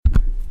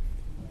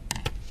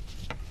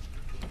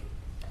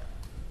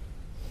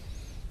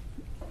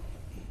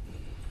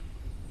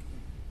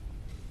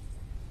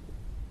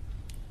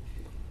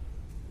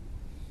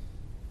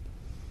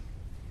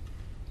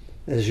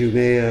As you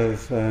may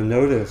have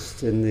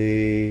noticed in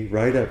the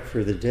write-up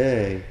for the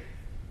day,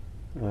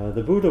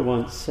 the Buddha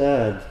once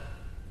said,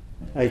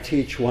 "I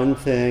teach one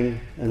thing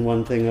and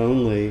one thing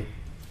only,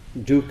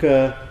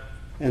 dukkha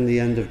and the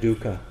end of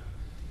dukkha."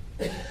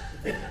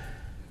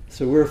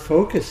 So we're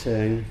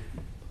focusing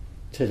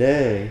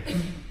today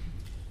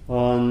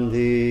on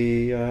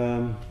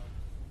the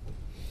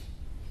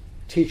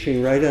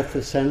teaching right at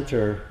the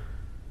center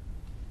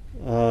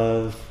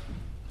of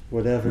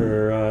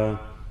whatever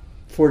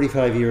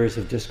 45 years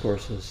of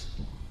discourses,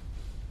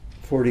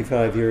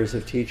 45 years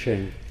of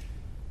teaching,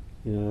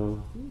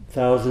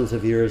 thousands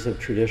of years of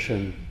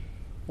tradition,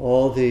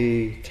 all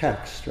the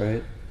text,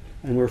 right?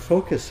 And we're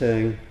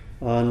focusing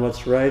on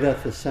what's right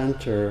at the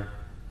center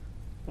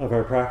of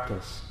our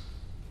practice.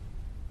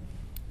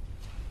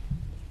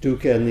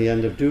 Dukkha and the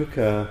end of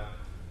dukkha.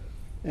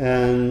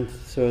 And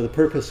so the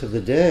purpose of the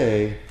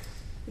day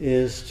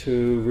is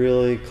to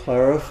really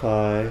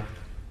clarify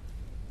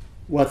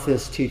what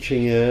this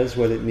teaching is,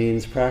 what it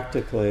means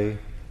practically,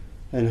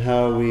 and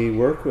how we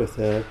work with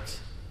it,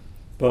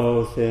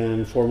 both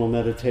in formal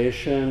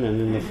meditation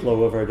and in the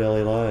flow of our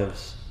daily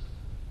lives.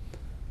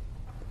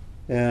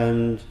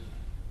 And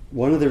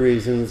one of the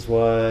reasons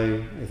why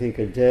I think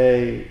a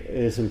day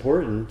is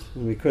important,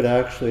 and we could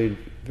actually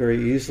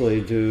very easily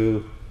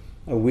do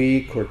a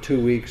week or 2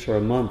 weeks or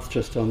a month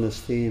just on this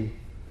theme.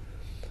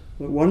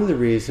 But one of the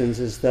reasons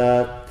is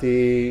that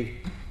the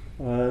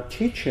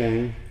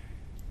teaching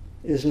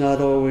is not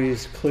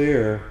always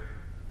clear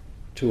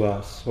to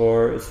us,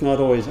 or it's not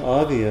always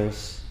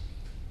obvious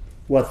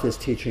what this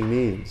teaching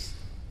means.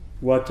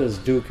 What does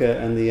dukkha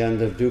and the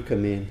end of dukkha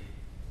mean?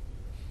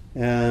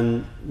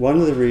 And one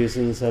of the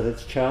reasons that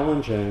it's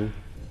challenging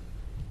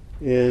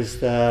is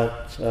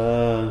that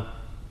the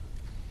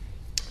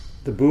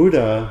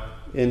Buddha,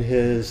 in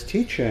his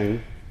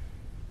teaching,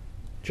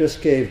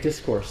 just gave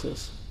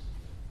discourses.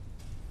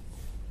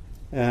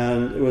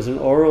 And it was an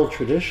oral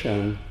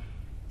tradition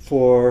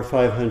for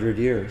 500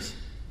 years.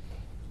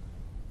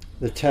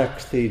 The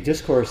text, the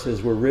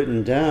discourses were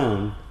written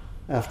down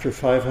after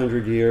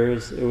 500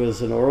 years. It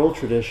was an oral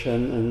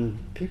tradition, and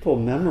people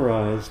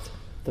memorized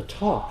the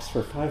talks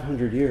for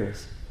 500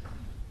 years.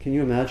 Can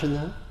you imagine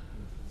that?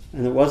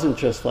 And it wasn't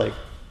just like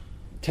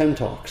 10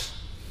 talks.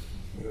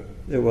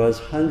 It was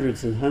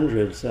hundreds and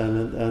hundreds,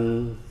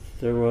 and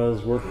there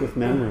was work with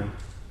memory.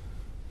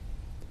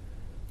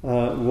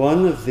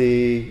 One of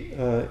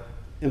the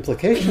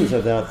implications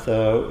of that,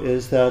 though,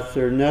 is that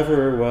there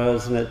never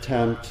was an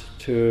attempt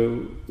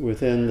to,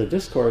 within the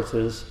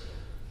discourses,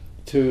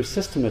 to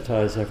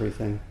systematize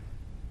everything,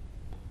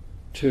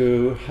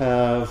 to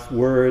have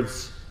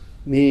words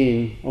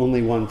mean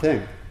only one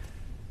thing,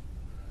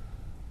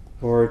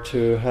 or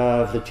to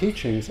have the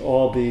teachings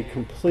all be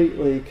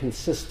completely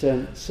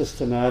consistent,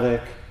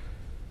 systematic,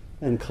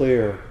 and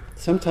clear.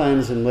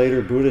 Sometimes in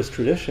later Buddhist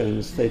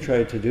traditions, they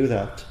tried to do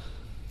that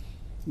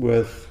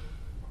with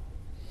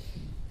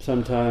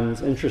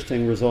sometimes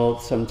interesting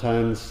results,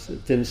 sometimes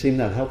it didn't seem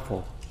that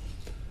helpful.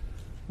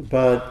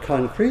 But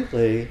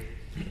concretely,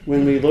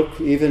 when we look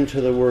even to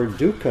the word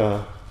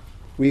dukkha,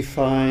 we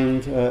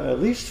find at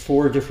least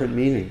 4 different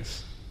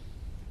meanings.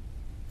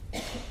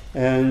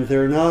 And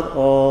they're not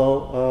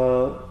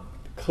all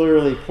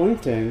clearly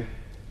pointing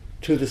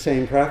to the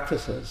same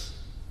practices.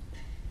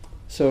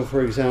 So,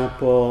 for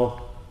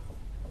example,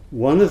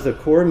 one of the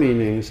core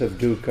meanings of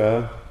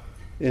dukkha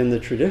in the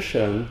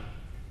tradition,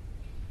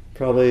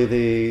 probably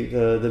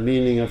the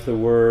meaning of the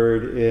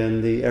word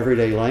in the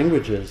everyday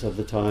languages of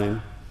the time,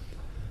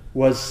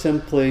 was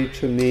simply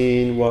to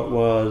mean what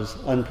was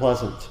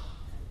unpleasant,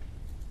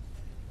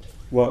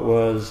 what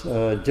was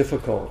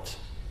difficult,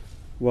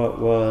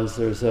 one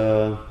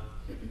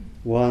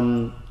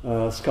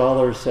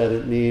scholar said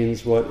it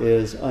means what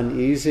is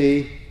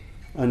uneasy,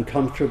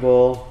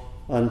 uncomfortable,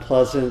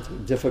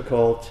 unpleasant,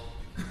 difficult,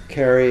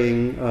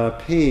 carrying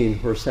pain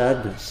or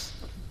sadness.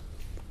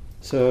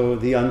 So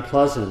the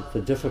unpleasant,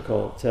 the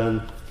difficult,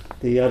 and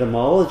the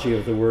etymology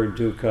of the word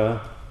dukkha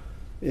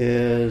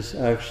is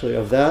actually,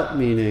 of that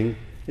meaning,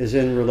 is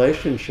in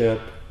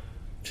relationship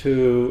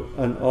to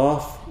an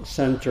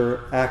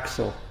off-center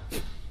axle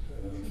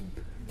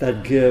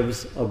that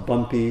gives a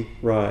bumpy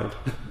ride.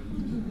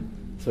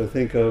 So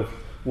think of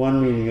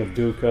one meaning of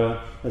dukkha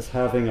as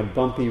having a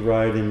bumpy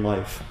ride in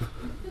life.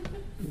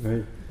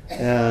 Right?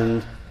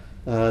 And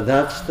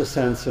that's the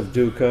sense of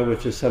dukkha,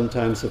 which is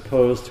sometimes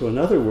opposed to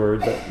another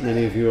word that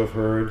many of you have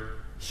heard,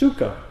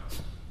 sukha,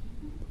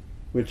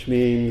 which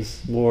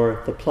means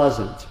more the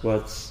pleasant,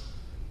 what's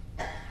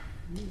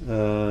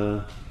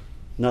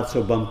not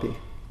so bumpy,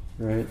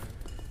 right?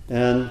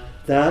 And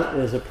that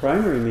is a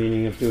primary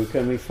meaning of dukkha,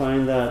 and we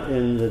find that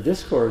in the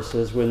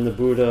discourses when the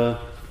Buddha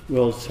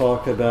will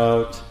talk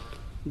about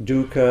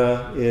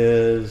dukkha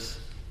is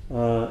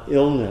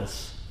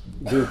illness,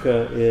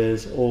 dukkha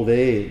is old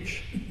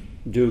age,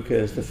 dukkha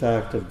is the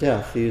fact of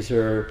death. These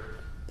are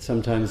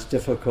sometimes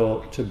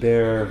difficult to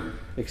bear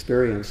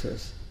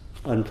experiences,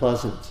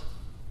 unpleasant.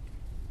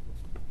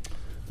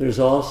 There's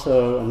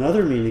also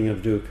another meaning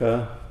of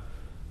dukkha,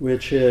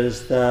 which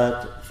is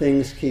that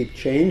things keep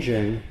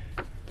changing,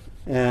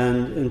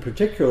 and in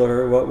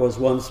particular, what was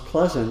once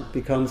pleasant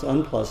becomes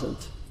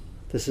unpleasant.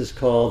 This is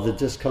called the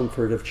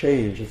discomfort of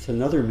change. It's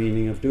another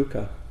meaning of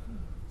dukkha.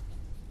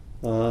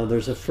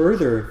 There's a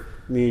further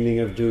meaning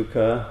of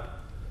dukkha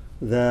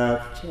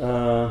that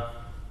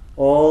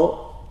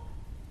all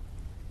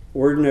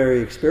ordinary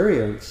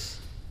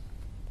experience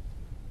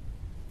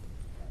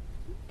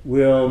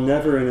will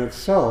never in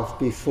itself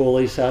be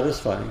fully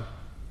satisfying.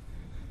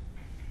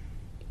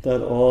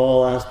 That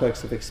all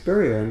aspects of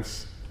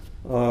experience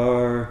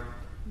are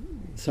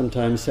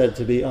sometimes said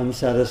to be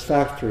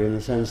unsatisfactory, in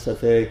the sense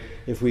that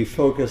if we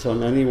focus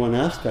on any one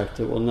aspect,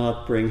 it will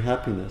not bring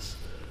happiness.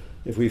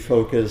 If we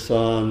focus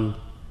on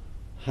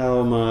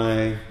how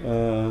my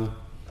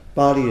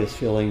body is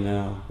feeling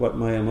now, what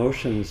my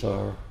emotions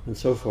are, and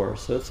so forth.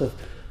 So it's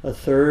a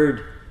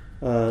third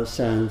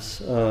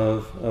sense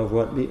of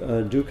what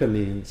dukkha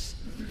means.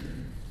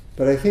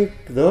 But I think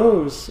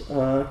those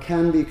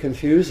can be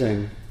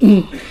confusing.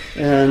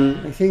 And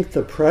I think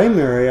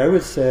I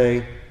would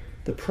say,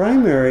 the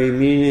primary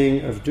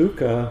meaning of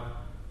dukkha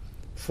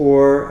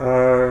for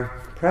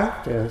our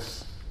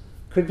practice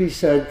could be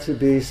said to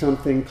be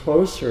something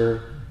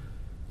closer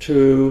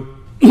to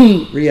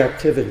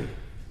reactivity.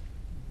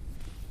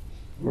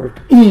 Or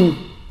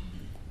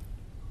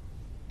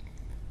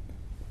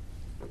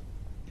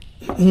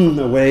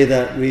a way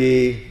that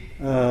we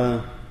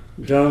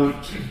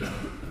don't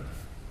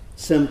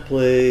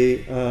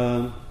simply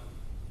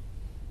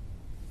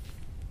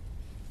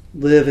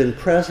live in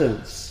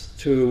presence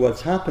to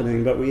what's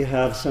happening, but we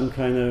have some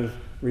kind of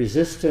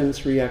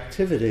resistance,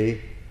 reactivity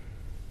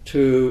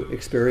to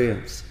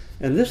experience.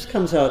 And this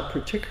comes out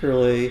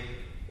particularly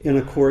in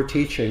a core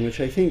teaching, which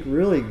I think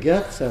really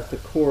gets at the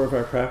core of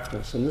our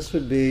practice. And this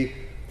would be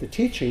the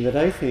teaching that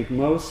I think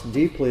most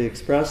deeply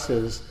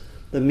expresses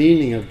the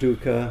meaning of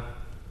dukkha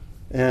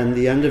and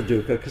the end of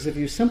dukkha. Because if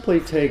you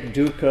simply take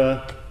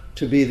dukkha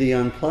to be the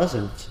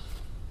unpleasant,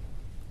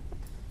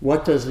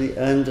 what does the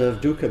end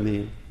of dukkha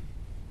mean?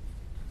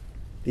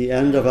 The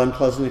end of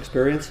unpleasant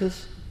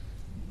experiences?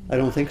 I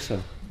don't think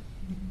so,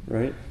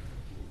 right?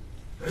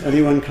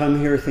 Anyone come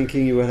here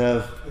thinking you would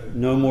have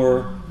no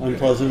more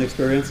unpleasant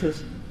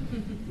experiences?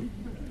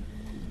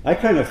 I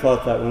kind of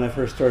thought that when I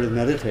first started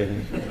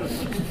meditating.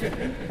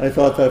 I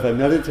thought that if I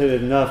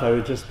meditated enough, I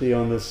would just be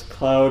on this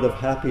cloud of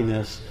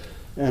happiness,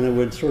 and it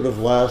would sort of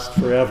last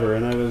forever.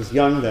 And I was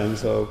young then,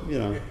 so,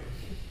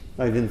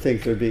 I didn't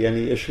think there'd be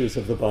any issues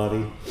of the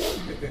body.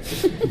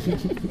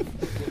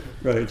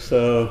 Right,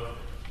 so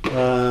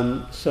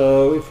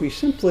if we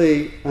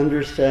simply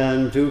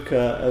understand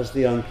dukkha as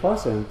the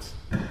unpleasant,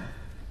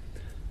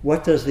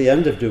 what does the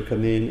end of dukkha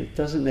mean? It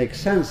doesn't make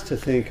sense to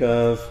think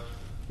of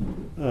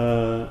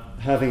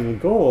having a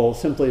goal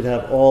simply to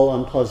have all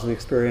unpleasant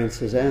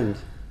experiences end.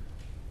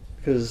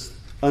 Because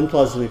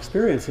unpleasant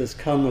experiences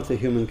come with the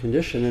human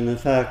condition, and in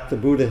fact, the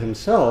Buddha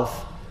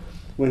himself,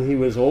 when he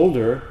was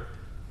older,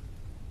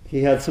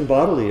 he had some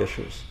bodily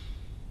issues.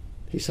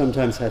 He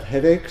sometimes had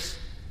headaches,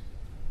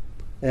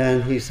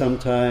 and he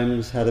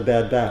sometimes had a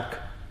bad back.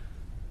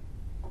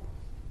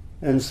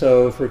 And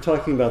so if we're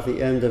talking about the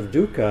end of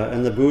dukkha,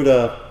 and the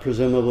Buddha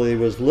presumably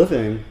was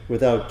living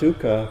without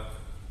dukkha,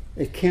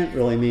 it can't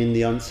really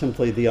mean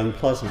simply the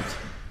unpleasant.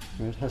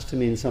 Right? It has to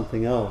mean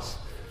something else.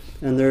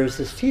 And there's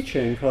this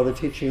teaching called the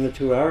teaching of the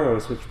two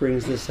arrows, which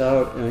brings this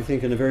out, and I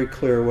think in a very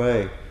clear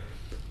way,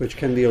 which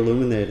can be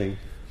illuminating.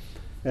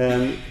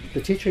 And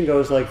the teaching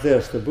goes like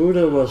this. The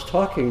Buddha was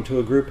talking to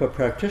a group of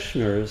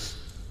practitioners,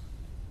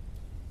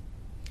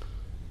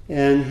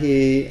 and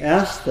he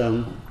asked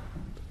them,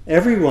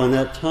 everyone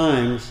at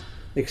times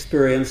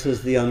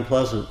experiences the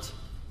unpleasant.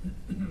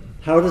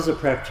 How does a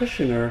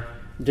practitioner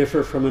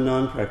differ from a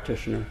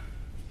non-practitioner?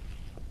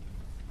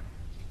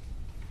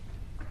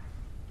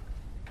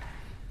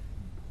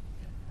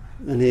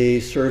 And he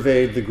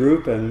surveyed the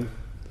group, and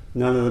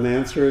none of them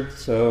answered,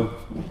 so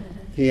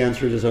he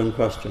answered his own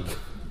question.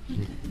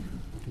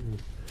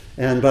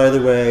 And by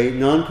the way,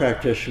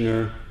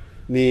 non-practitioner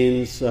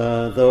means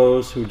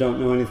those who don't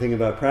know anything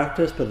about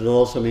practice, but it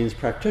also means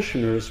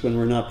practitioners when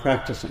we're not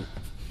practicing,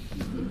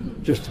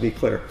 just to be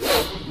clear.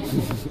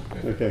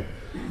 Okay.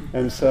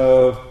 And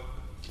so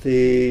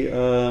the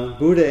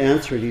Buddha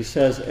answered, he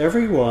says,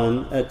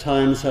 everyone at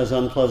times has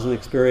unpleasant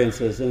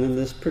experiences. And in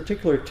this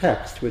particular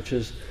text, which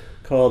is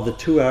called the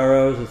two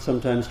arrows, it's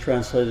sometimes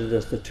translated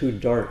as the two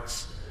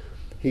darts,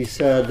 he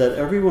said that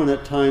everyone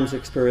at times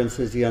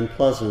experiences the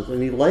unpleasant.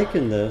 And he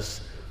likened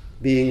this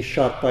being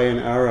shot by an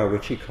arrow,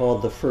 which he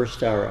called the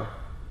first arrow.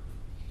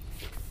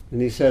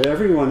 And he said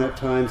everyone at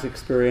times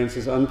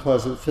experiences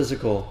unpleasant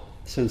physical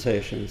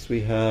sensations.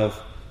 We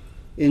have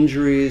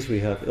injuries, we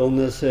have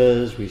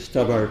illnesses, we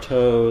stub our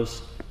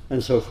toes,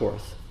 and so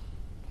forth.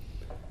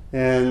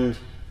 And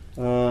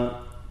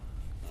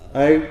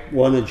I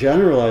want to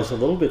generalize a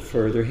little bit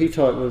further. He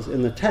was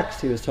in the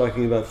text, he was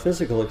talking about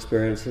physical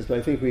experiences, but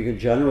I think we could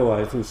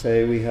generalize and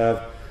say we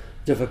have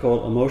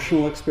difficult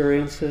emotional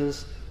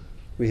experiences,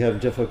 we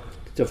have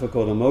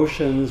difficult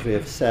emotions, we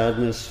have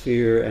sadness,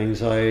 fear,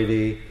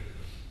 anxiety,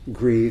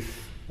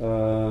 grief,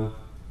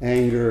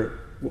 anger,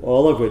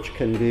 all of which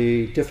can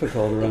be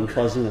difficult or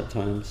unpleasant at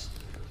times.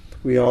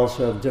 We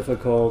also have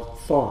difficult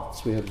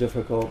thoughts. We have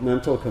difficult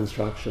mental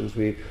constructions.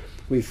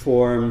 We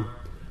form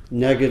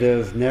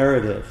negative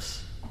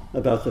narratives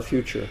about the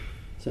future.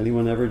 Has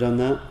anyone ever done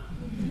that?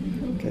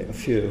 Okay, a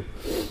few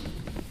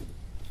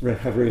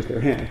have raised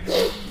their hand.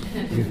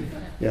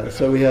 Yeah,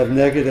 so we have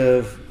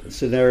negative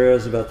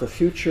scenarios about the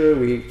future.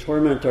 We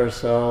torment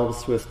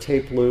ourselves with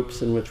tape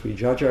loops in which we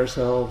judge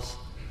ourselves.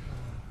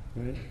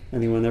 Right?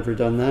 Anyone ever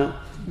done that?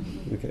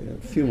 Okay,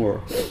 a few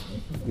more.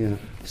 Yeah.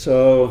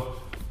 So,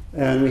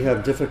 and we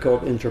have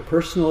difficult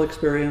interpersonal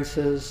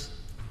experiences.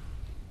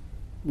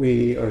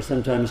 We are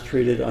sometimes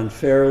treated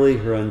unfairly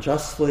or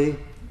unjustly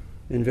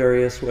in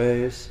various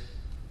ways.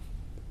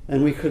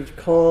 And we could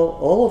call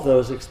all of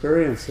those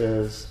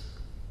experiences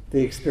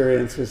the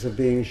experiences of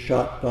being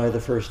shot by the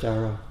first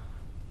arrow.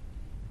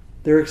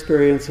 They're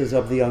experiences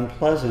of the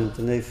unpleasant,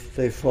 and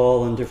they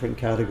fall in different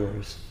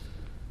categories.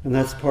 And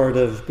that's part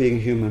of being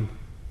human,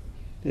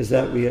 is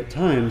that we at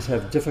times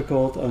have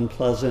difficult,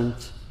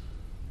 unpleasant,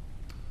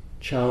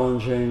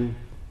 challenging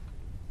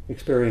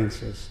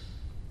experiences.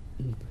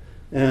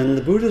 And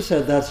the Buddha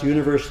said that's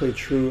universally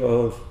true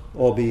of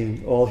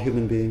all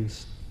human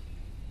beings.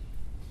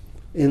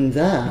 In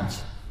that,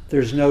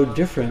 there's no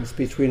difference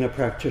between a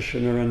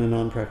practitioner and a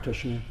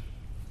non-practitioner.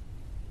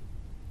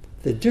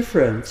 The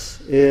difference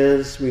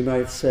is, we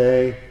might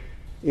say,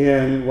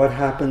 in what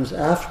happens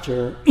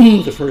after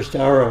the first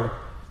arrow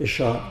is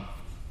shot.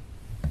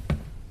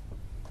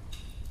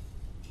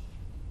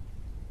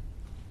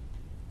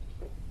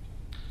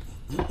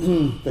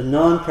 The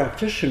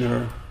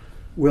non-practitioner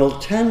will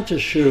tend to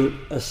shoot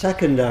a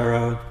second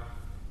arrow,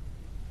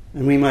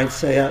 and we might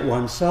say at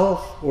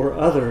oneself or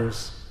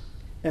others,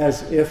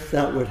 as if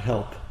that would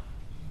help.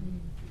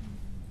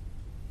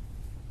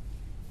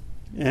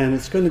 And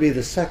it's going to be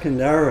the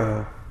second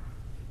arrow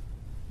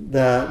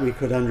that we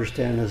could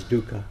understand as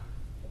dukkha.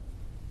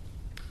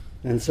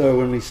 And so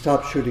when we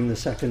stop shooting the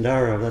second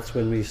arrow, that's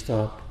when we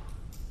stop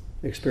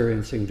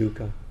experiencing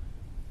dukkha.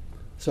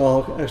 So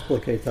I'll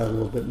explicate that a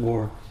little bit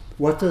more.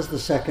 What does the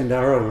second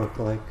arrow look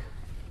like?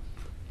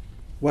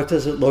 What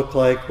does it look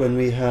like when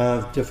we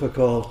have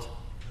difficult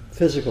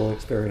physical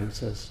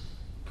experiences?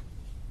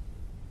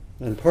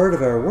 And part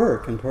of our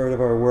work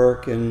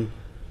in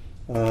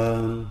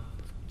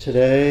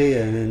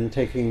today and in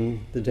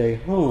taking the day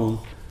home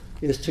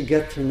is to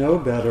get to know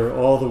better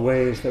all the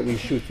ways that we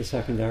shoot the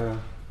second arrow.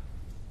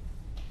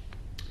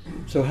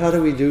 So how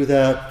do we do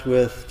that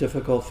with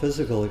difficult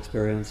physical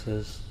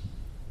experiences?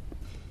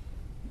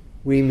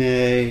 We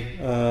may,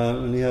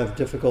 when we have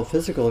difficult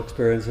physical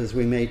experiences,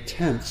 we may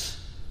tense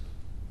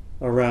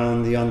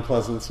around the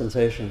unpleasant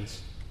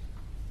sensations.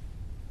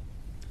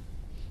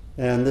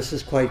 And this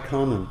is quite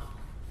common.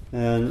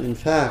 And in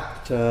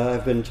fact,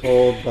 I've been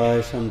told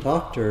by some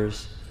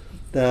doctors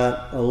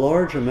that a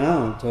large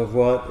amount of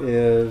what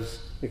is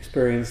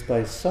experienced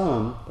by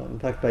some, in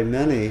fact by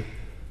many,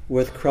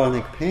 with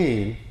chronic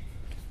pain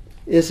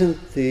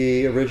isn't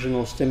the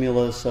original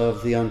stimulus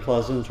of the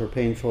unpleasant or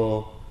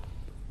painful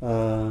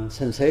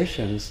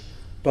sensations,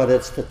 but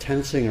it's the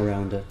tensing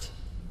around it.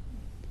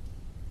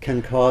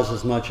 Can cause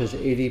as much as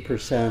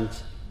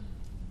 80%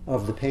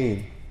 of the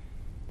pain.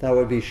 That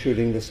would be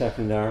shooting the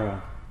second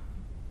arrow.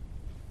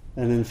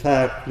 And in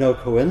fact, no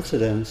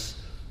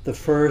coincidence, the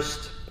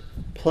first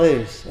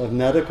place of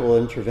medical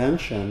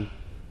intervention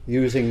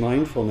using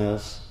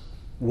mindfulness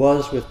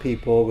was with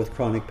people with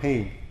chronic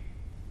pain.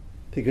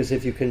 Because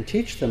if you can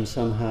teach them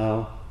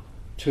somehow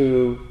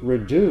to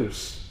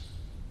reduce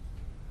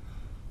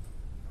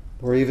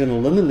or even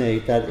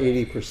eliminate that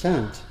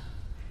 80%,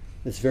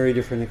 it's a very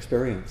different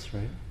experience,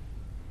 right?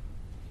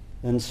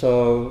 And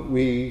so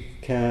we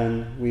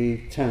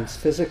tense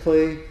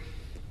physically,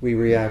 we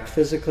react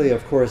physically.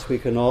 Of course, we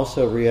can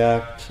also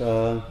react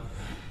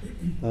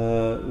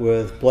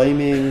with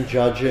blaming,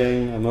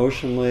 judging,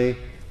 emotionally.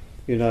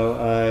 You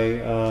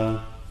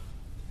know,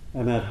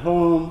 I'm at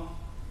home,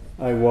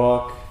 I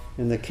walk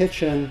in the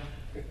kitchen,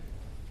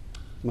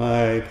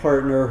 my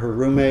partner, her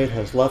roommate,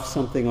 has left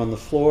something on the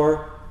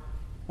floor,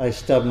 I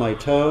stub my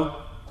toe,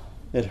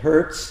 it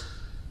hurts,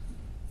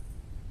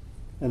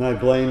 and I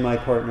blame my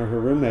partner, her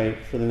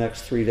roommate, for the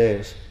next 3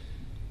 days.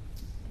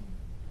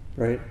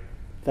 Right?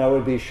 That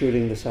would be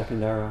shooting the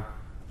second arrow.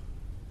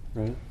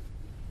 Right?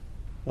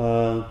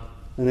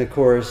 And of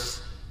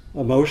course,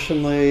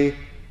 emotionally,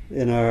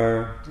 in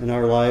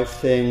our life,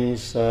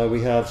 things,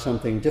 we have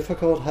something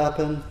difficult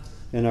happen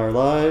in our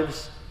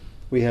lives.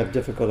 We have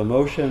difficult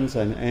emotions.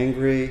 I'm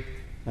angry,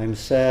 I'm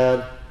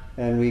sad,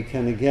 and we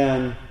can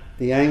again,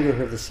 the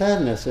anger or the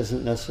sadness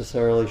isn't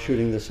necessarily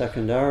shooting the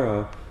second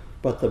arrow,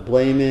 but the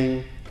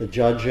blaming, the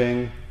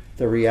judging,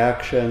 the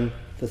reaction,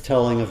 the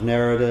telling of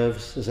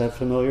narratives. Is that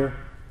familiar?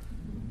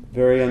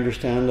 Very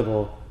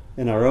understandable.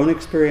 In our own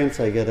experience,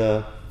 I get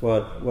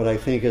what I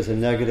think is a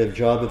negative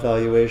job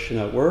evaluation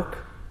at work,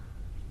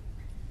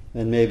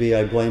 and maybe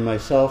I blame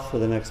myself for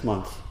the next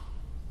month,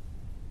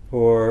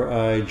 or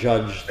I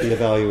judge the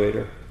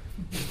evaluator,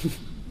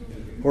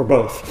 or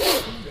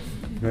both.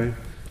 right?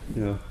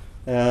 You know,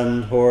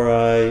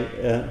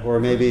 or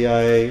maybe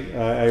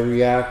I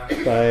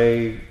react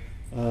by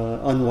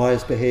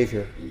unwise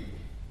behavior.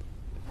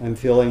 I'm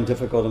feeling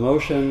difficult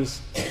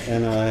emotions,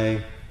 and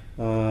I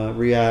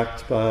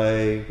react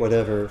by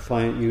whatever,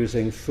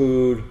 using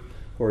food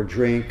or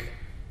drink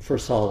for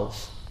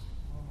solace.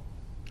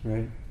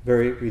 Right?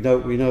 We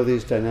know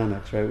these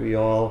dynamics,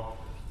 right?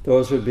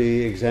 Those would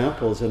be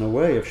examples in a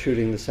way of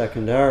shooting the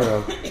second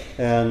arrow,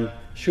 and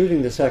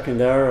shooting the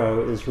second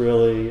arrow is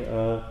really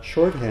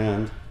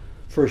shorthand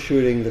for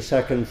shooting the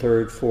second,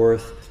 third,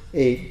 fourth,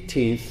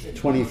 18th,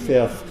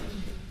 25th,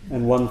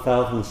 and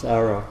 1,000th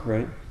arrow,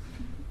 right?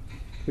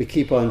 We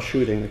keep on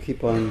shooting, we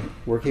keep on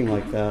working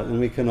like that, and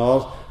we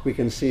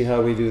can see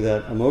how we do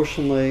that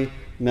emotionally,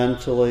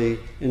 mentally,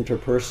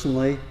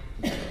 interpersonally.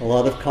 A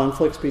lot of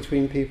conflicts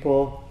between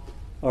people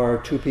are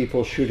two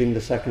people shooting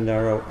the second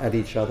arrow at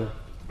each other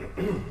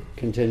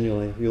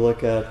continually. If you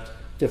look at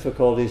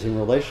difficulties in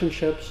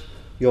relationships,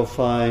 you'll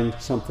find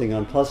something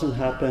unpleasant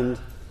happened.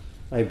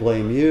 I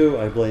blame you,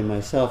 I blame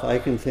myself. I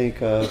can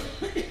think of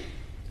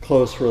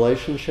close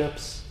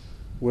relationships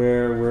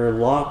where we're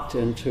locked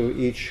into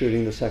each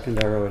shooting the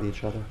second arrow at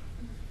each other,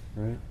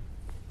 right?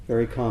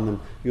 Very common.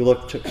 You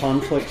look to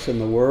conflicts in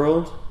the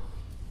world,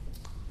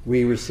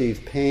 we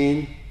receive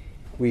pain,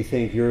 we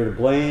think you're to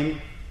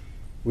blame,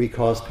 we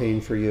cause pain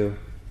for you.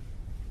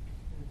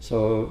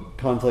 So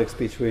conflicts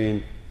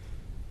between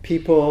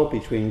people,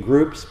 between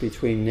groups,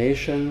 between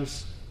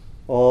nations,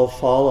 all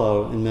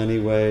follow in many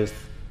ways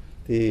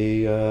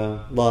the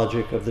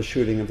logic of the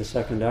shooting of the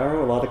second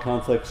arrow. A lot of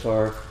conflicts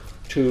are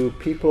two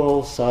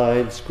people,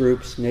 sides,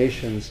 groups,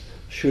 nations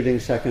shooting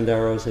second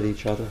arrows at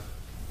each other.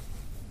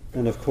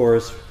 And of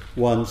course,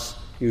 once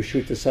you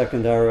shoot the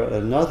second arrow at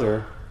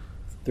another,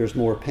 there's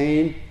more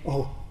pain.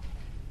 Oh,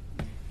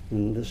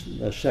 and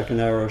the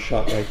second arrow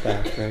shot right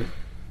back, right?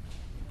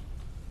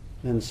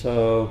 And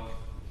so,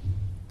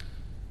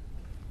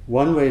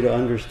 one way to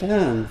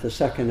understand the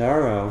second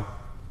arrow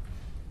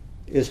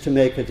is to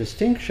make a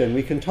distinction.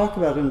 We can talk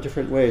about it in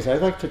different ways. I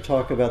like to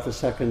talk about the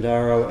second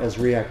arrow as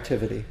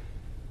reactivity.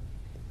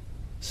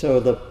 So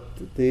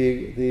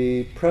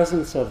the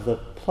presence of the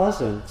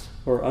pleasant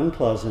or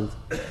unpleasant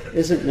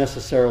isn't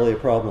necessarily a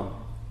problem.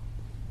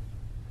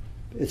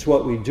 It's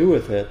what we do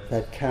with it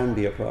that can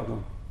be a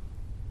problem.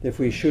 If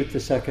we shoot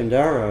the second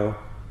arrow,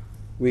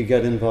 we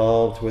get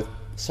involved with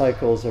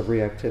cycles of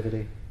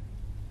reactivity.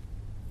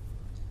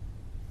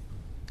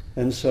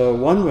 And so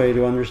one way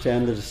to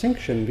understand the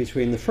distinction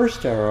between the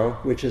first arrow,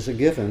 which is a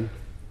given,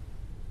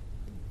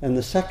 and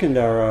the second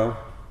arrow,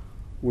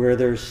 where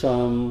there's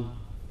some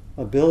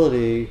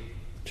ability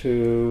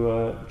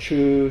to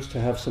choose, to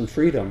have some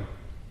freedom.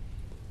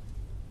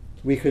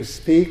 We could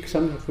speak,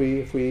 if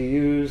we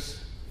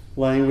use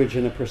language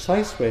in a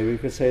precise way, we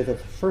could say that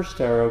the first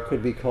arrow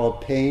could be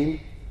called pain,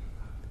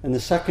 and the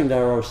second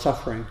arrow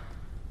suffering,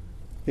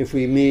 if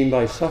we mean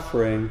by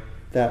suffering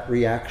that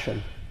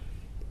reaction.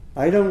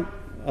 I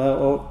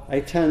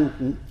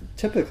tend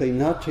typically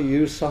not to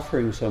use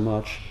suffering so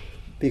much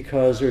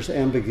because there's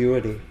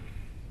ambiguity.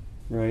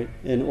 Right?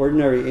 In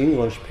ordinary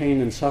English,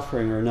 pain and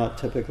suffering are not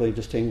typically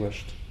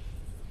distinguished.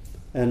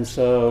 And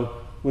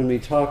so when we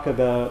talk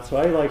about, so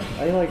I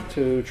like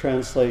to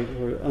translate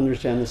or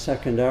understand the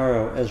second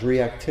arrow as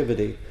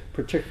reactivity,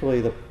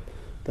 particularly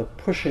the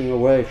pushing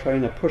away,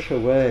 trying to push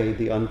away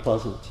the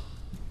unpleasant.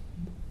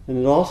 And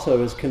it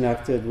also is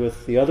connected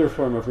with the other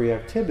form of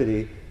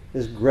reactivity,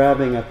 is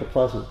grabbing at the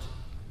pleasant,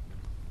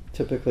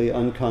 typically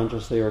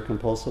unconsciously or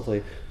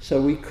compulsively.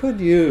 So we could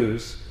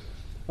use,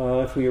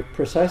 if we are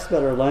precise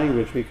about our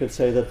language, we could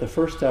say that the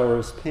first arrow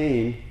is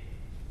pain,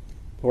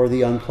 or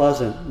the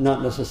unpleasant,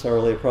 not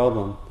necessarily a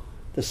problem.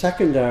 The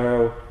second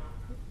arrow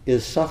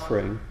is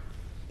suffering,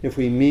 if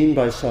we mean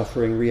by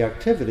suffering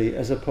reactivity,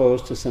 as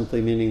opposed to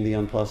simply meaning the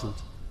unpleasant.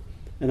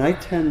 And I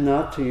tend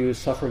not to use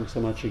suffering so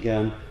much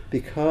again,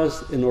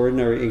 because in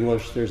ordinary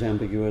English there's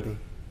ambiguity.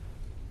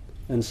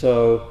 And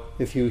so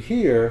if you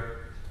hear,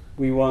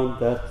 we want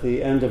that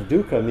the end of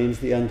dukkha means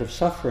the end of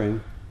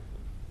suffering,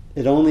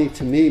 it only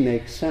to me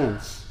makes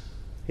sense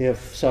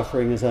if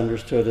suffering is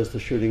understood as the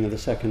shooting of the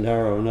second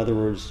arrow, in other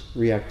words,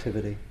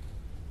 reactivity.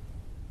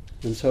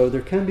 And so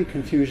there can be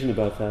confusion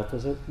about that.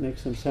 Does it make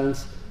some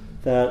sense?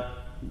 That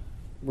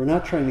we're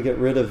not trying to get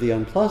rid of the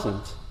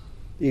unpleasant,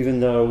 even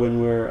though when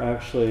we're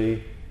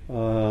actually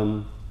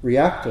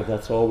reactive,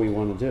 that's all we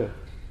want to do.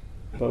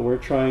 But we're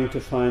trying to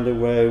find a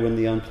way, when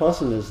the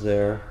unpleasant is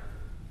there,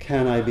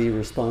 can I be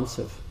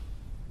responsive?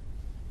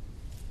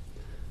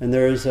 And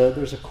there's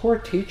a core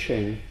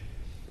teaching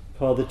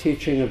called the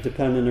teaching of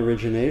dependent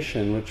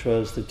origination, which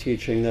was the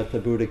teaching that the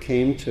Buddha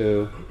came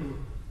to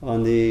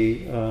on the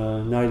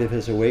night of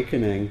his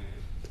awakening,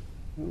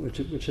 which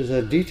is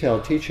a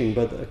detailed teaching,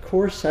 but a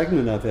core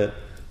segment of it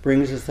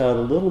brings this out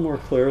a little more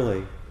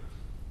clearly.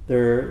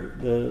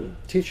 The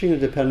teaching of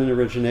dependent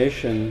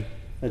origination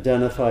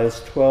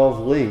identifies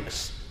 12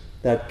 links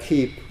that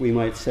keep, we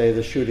might say,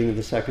 the shooting of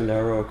the second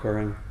arrow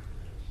occurring.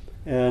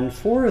 And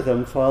 4 of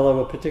them follow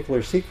a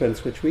particular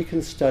sequence which we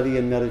can study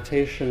in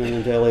meditation and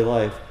in daily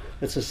life.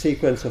 it's a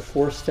sequence of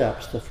 4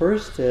 steps. The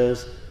first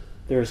is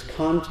there's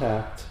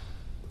contact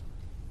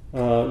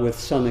with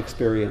some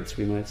experience,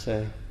 we might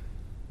say,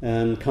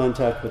 and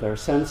contact with our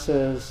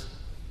senses,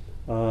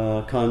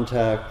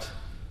 contact,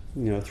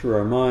 through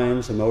our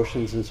minds,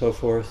 emotions, and so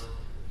forth.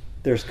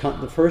 The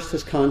first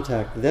is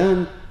contact.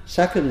 Then,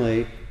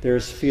 secondly,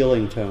 there's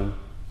feeling tone.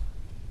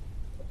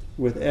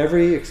 With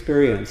every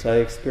experience, I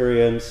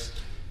experience,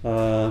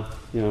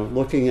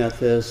 looking at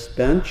this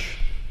bench.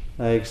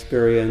 I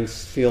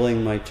experience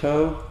feeling my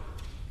toe.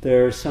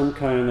 There's some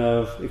kind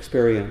of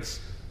experience.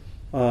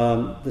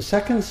 The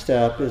second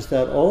step is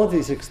that all of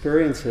these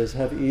experiences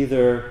have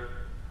either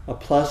a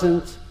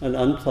pleasant, an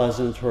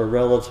unpleasant, or a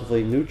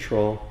relatively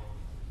neutral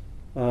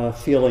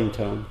feeling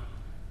tone.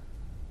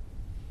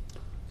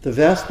 The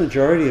vast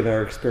majority of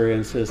our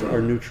experiences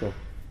are neutral,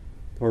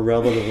 or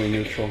relatively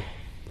neutral.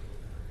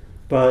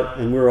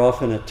 And we're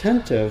often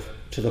attentive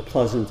to the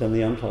pleasant and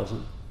the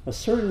unpleasant. A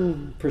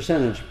certain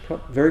percentage,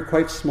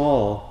 quite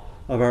small,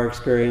 of our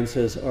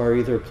experiences are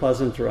either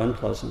pleasant or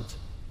unpleasant.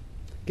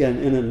 Again,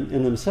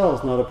 in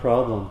themselves, not a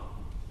problem.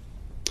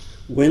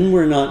 When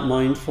we're not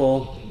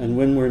mindful and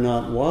when we're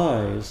not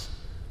wise,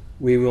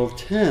 we will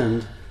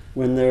tend,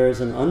 when there is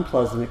an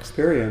unpleasant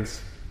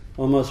experience,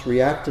 almost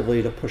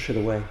reactively to push it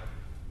away.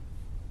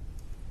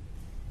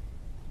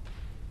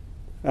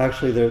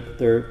 Actually,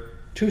 there are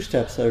 2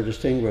 steps that are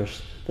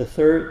distinguished. The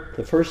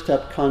first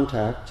step,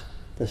 contact.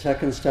 The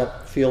second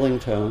step, feeling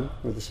tone,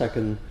 or the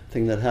second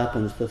thing that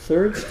happens. The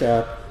third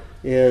step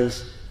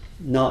is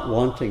not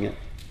wanting it,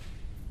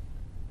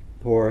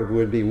 or it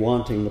would be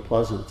wanting the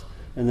pleasant.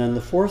 And then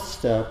the fourth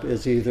step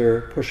is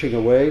either pushing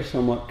away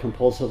somewhat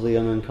compulsively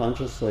and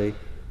unconsciously,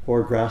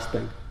 or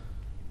grasping.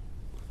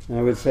 And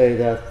I would say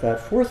that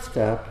fourth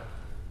step,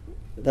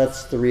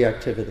 that's the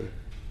reactivity.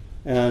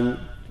 And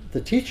the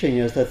teaching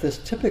is that this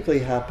typically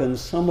happens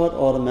somewhat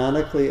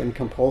automatically and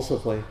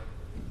compulsively.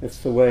 It's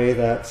the way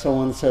that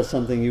someone says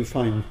something you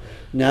find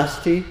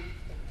nasty,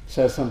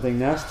 says something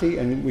nasty,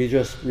 and we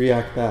just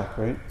react back,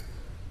 right?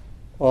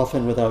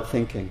 Often without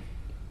thinking.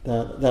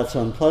 That's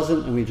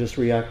unpleasant, and we just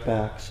react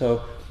back.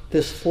 So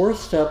this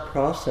 4-step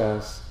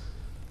process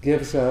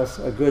gives us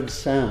a good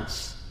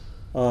sense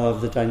of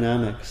the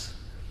dynamics.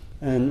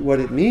 And what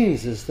it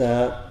means is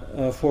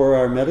that for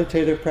our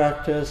meditative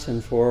practice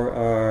and for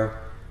our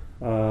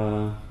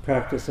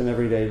practice in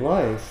everyday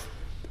life,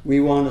 we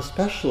want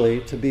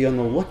especially to be on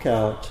the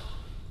lookout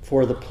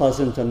for the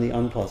pleasant and the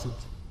unpleasant.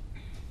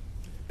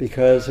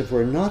 Because if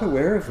we're not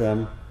aware of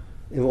them,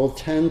 it will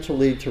tend to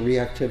lead to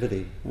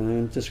reactivity. And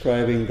I'm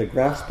describing the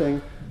grasping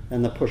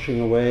and the pushing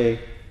away,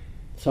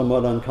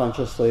 somewhat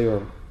unconsciously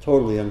or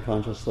totally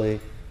unconsciously,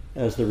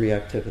 as the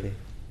reactivity.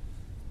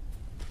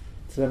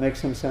 Does that make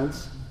some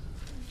sense?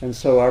 And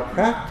so our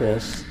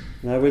practice,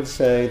 and I would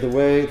say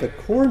the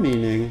core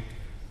meaning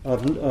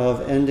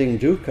of ending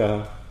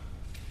dukkha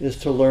is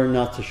to learn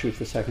not to shoot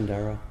the second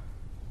arrow.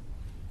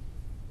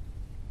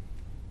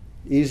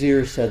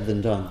 Easier said than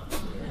done.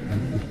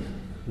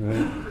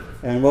 Right?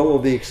 And what we'll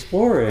be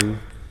exploring,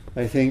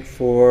 I think,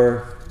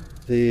 for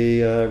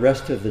the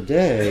rest of the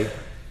day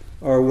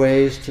are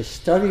ways to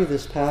study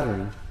this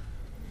pattern,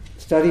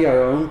 study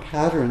our own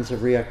patterns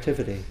of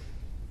reactivity,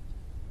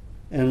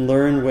 and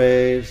learn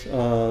ways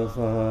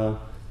of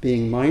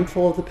being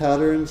mindful of the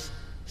patterns,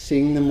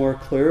 seeing them more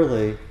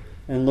clearly,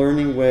 and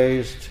learning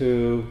ways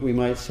to, we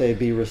might say,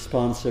 be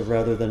responsive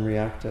rather than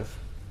reactive.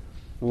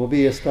 And we'll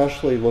be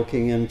especially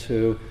looking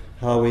into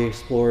how we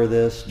explore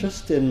this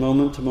just in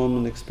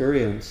moment-to-moment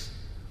experience,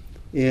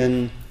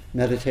 in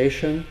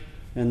meditation,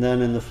 and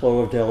then in the flow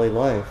of daily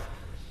life.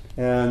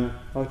 And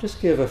I'll just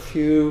give a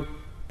few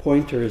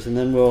pointers, and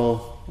then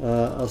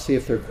I'll see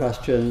if there are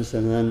questions,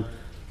 and then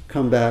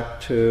come back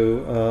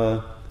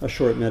to a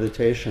short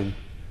meditation.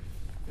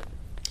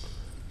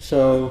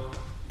 So,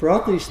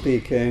 broadly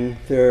speaking,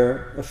 there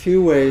are a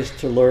few ways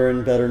to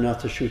learn better not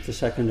to shoot the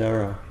second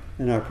arrow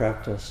in our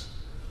practice.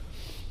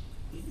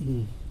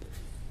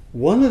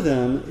 One of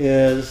them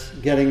is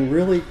getting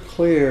really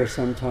clear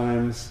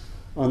sometimes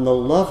on the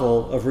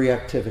level of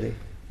reactivity.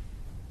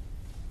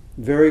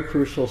 Very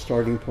crucial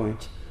starting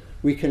point.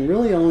 We can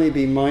really only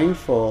be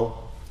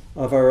mindful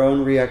of our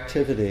own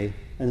reactivity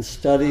and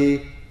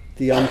study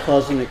the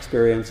unpleasant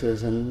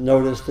experiences and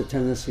notice the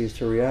tendencies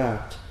to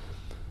react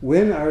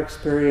when our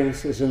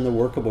experience is in the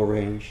workable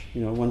range.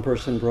 One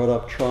person brought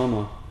up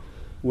trauma.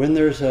 When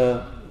there's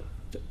a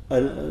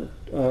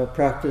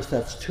practice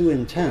that's too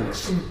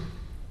intense,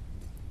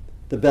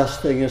 the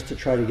best thing is to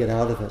try to get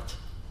out of it.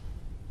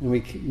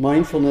 And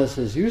mindfulness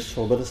is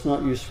useful, but it's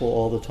not useful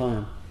all the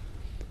time.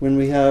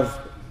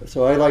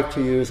 So I like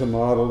to use a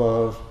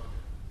model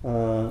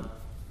of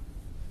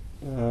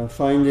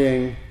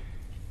finding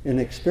in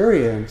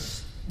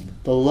experience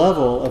the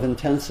level of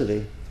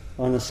intensity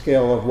on a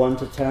scale of 1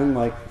 to 10,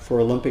 like for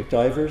Olympic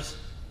divers.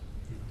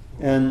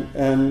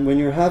 And when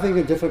you're having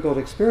a difficult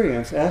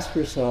experience, ask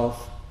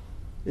yourself,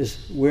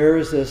 where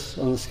is this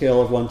on a scale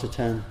of 1 to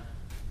 10?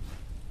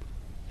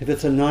 If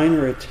it's a 9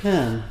 or a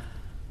 10,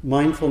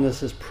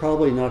 mindfulness is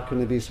probably not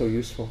going to be so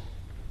useful.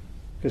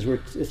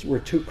 because we're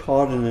too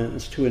caught in it,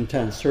 it's too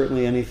intense.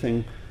 Certainly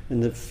anything in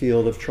the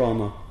field of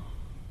trauma,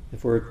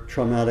 if we're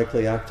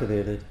traumatically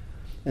activated.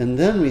 And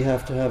then we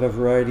have to have a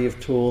variety of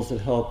tools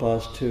that help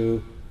us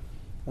to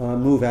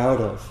move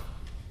out of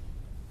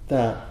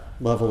that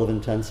level of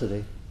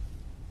intensity,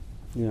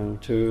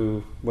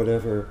 to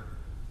whatever.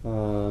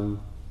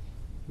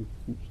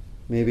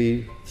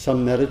 Maybe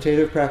some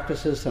meditative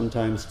practices,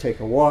 sometimes take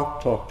a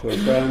walk, talk to a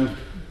friend,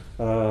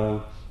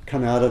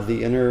 come out of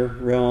the inner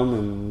realm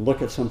and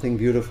look at something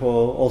beautiful.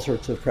 All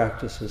sorts of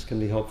practices can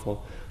be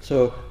helpful.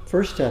 So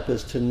first step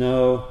is to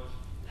know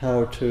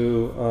how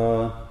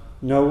to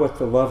know what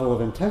the level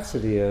of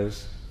intensity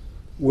is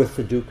with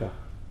the dukkha.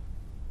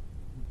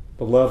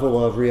 The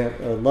level of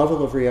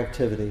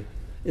reactivity.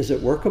 Is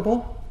it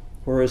workable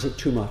or is it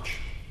too much?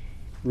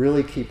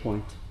 Really key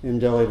point in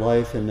daily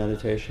life and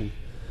meditation.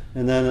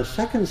 And then a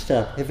second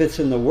step, if it's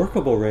in the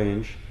workable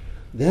range,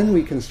 then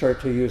we can start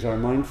to use our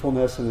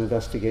mindfulness and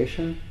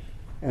investigation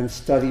and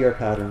study our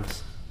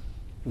patterns.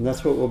 And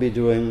that's what we'll be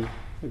doing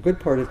a good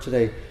part of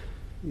today.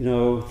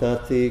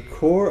 That the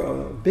core,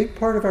 a big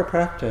part of our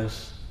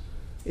practice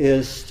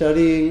is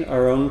studying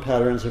our own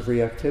patterns of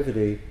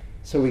reactivity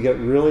so we get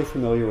really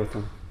familiar with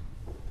them.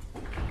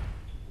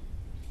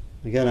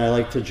 Again, I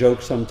like to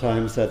joke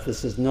sometimes that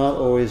this is not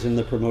always in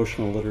the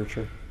promotional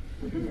literature.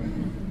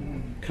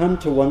 Come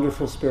to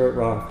Wonderful Spirit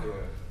Rock.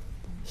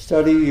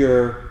 Study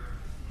your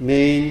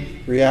main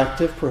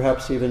reactive,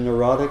 perhaps even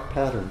neurotic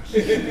patterns.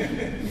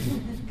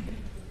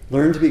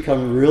 Learn to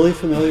become really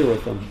familiar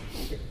with them.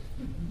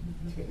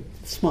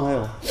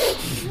 Smile.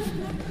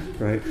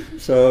 Right?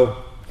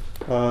 So,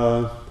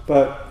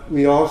 but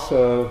we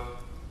also,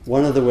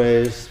 one of the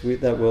ways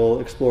that we'll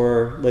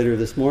explore later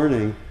this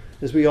morning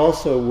is we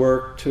also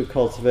work to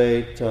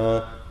cultivate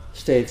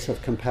states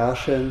of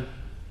compassion,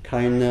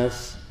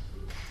 kindness,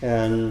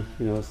 and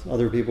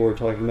other people were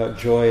talking about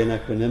joy and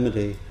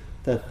equanimity,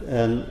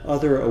 and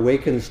other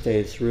awakened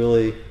states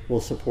really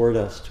will support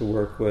us to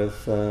work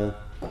with the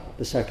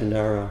second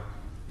arrow.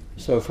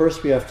 So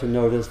first we have to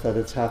notice that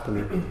it's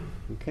happening,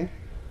 okay?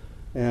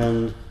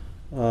 And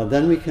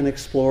then we can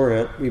explore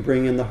it. We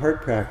bring in the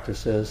heart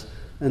practices,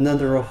 and then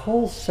there are a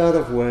whole set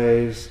of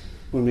ways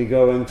when we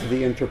go into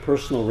the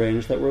interpersonal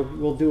range that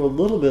we'll do a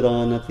little bit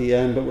on at the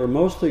end, but we're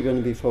mostly going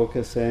to be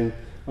focusing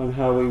on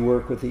how we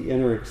work with the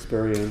inner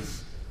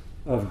experience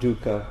of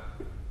dukkha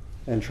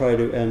and try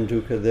to end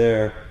dukkha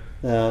there.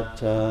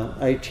 That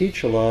I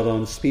teach a lot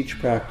on speech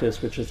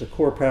practice, which is a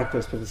core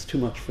practice, but it's too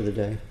much for the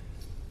day.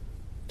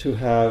 To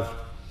have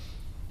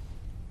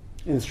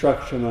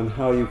instruction on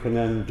how you can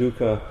end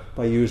dukkha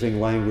by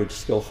using language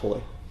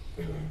skillfully.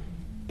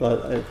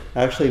 But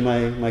actually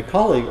my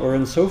colleague,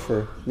 Oren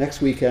Sofer,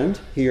 next weekend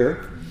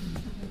here,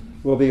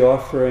 will be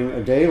offering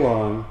a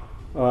daylong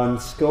on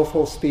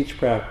skillful speech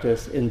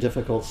practice in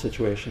difficult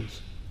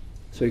situations.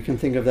 So you can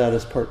think of that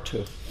as part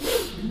 2.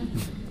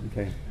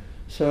 Okay.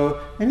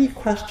 So any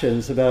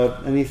questions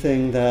about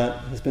anything that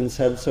has been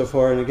said so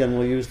far? And again,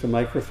 we'll use the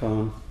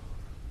microphone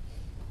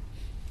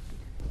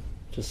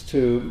just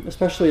to,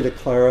 especially to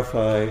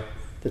clarify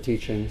the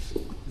teachings.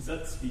 Is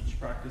that speech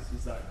practice?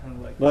 Is that kind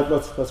of like...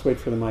 Let's wait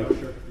for the mic. Oh,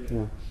 sure.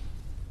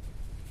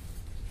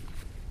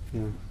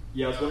 Yeah.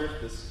 Yeah, I was wondering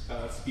if this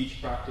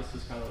speech practice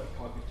is kind of like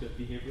cognitive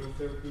behavioral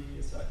therapy.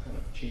 Is that kind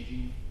of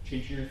changing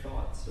your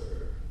thoughts,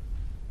 or...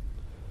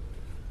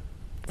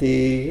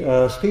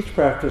 The speech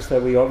practice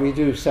that we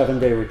do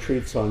 7-day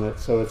retreats on it,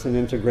 so it's an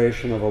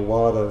integration of a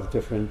lot of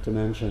different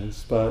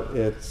dimensions, but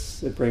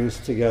it brings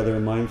together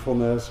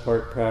mindfulness,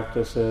 heart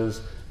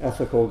practices,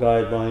 ethical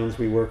guidelines.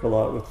 We work a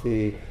lot with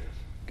the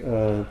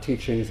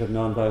teachings of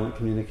nonviolent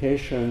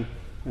communication,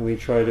 and we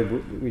try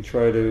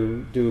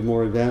to do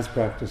more advanced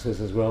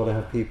practices as well to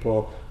have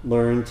people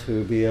learn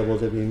to be able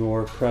to be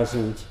more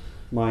present,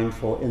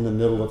 mindful in the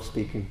middle of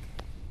speaking.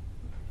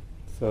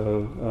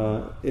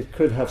 So it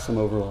could have some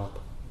overlap.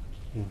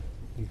 Yeah,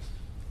 thanks.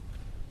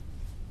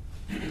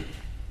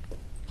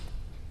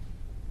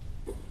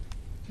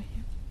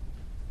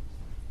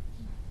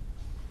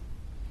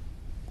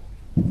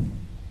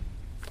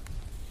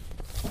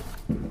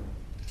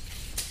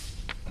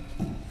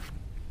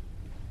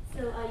 So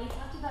you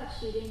talked about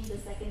shooting the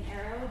second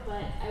arrow,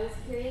 but I was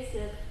curious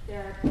if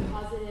there are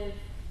positive...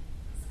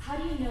 How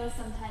do you know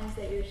sometimes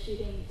that you're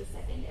shooting the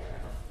second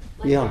arrow?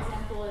 Like, for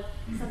example,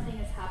 if something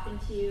has happened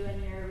to you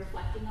and you're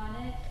reflecting on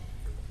it,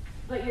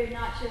 but you're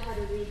not sure how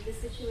to read the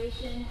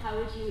situation, how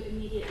would you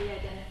immediately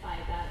identify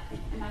that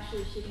I'm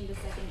actually shooting the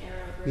second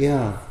arrow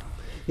versus...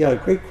 Yeah,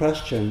 great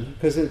question,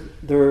 because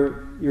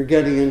you're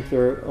getting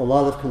into a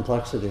lot of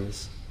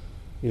complexities,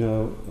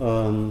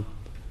 and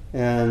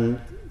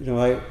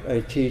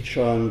I teach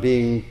on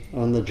being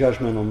on the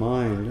judgmental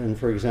mind, and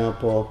for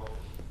example,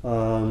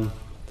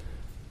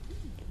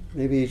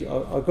 maybe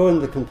I'll go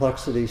into the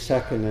complexity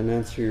second and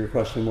answer your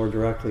question more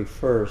directly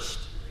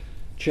first.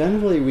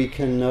 Generally, we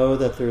can know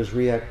that there's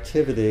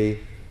reactivity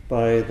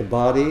by the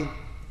body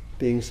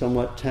being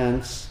somewhat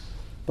tense,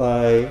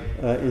 by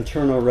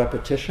internal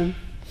repetition.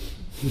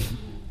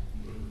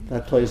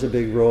 That plays a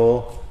big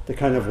role. the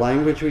kind of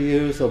language we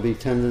use, there'll be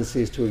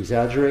tendencies to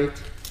exaggerate,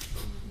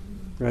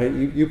 right?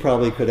 You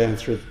probably could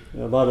answer,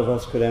 a lot of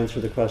us could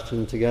answer the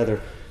question together.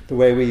 The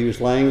way we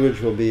use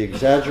language will be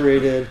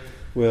exaggerated,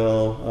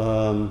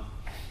 we'll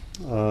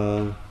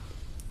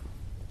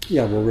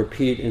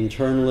repeat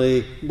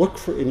internally. Look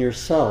for in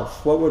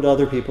yourself, what would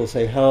other people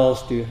say? How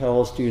else do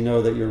you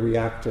know that you're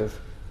reactive?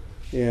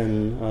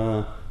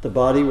 The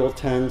body will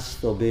tense,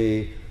 there'll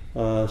be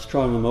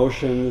strong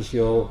emotions,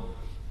 you'll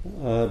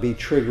be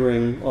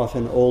triggering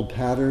often old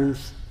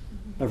patterns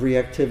of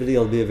reactivity.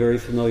 It'll be a very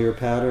familiar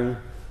pattern.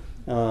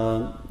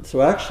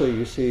 So actually,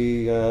 you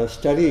see,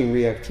 studying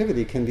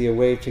reactivity can be a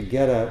way to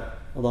get at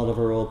a lot of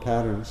our old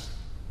patterns.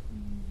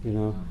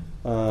 And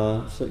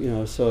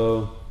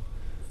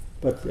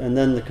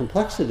then the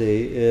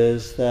complexity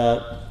is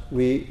that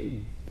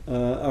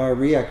our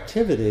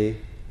reactivity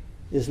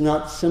is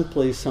not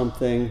simply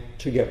something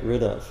to get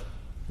rid of.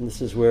 And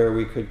this is where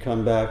we could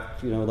come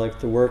back, like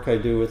the work I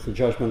do with the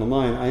judgmental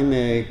mind.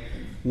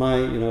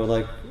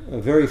 A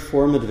very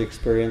formative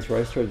experience where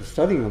I started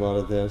studying a lot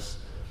of this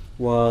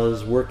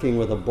was working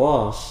with a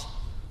boss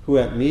who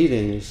at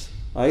meetings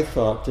I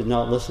thought did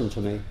not listen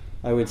to me.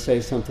 I would say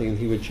something and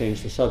he would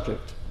change the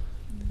subject.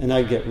 And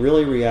I'd get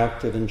really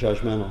reactive and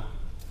judgmental.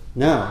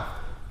 Now,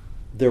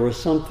 there was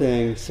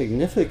something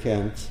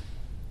significant.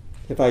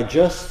 If I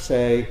just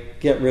say,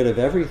 get rid of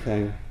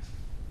everything,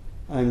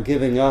 I'm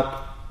giving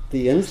up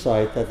the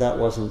insight that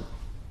wasn't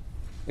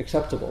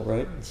acceptable,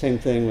 right? Same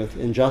thing with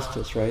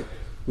injustice, right?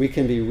 We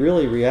can be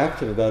really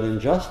reactive about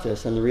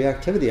injustice, and the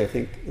reactivity, I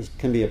think,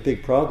 can be a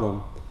big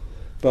problem.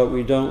 But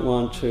we don't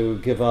want to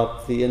give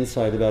up the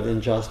insight about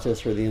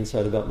injustice or the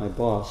insight about my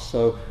boss.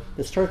 So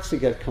it starts to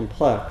get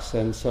complex,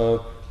 and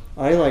so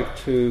I like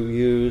to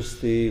use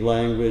the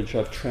language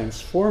of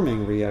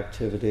transforming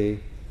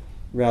reactivity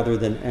rather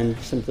than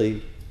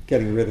simply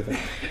getting rid of it,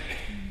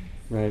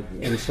 right?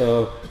 And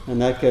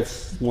that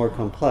gets more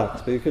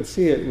complex. But you could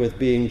see it with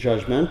being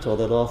judgmental,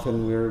 that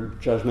often we're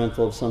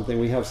judgmental of something,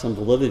 we have some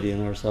validity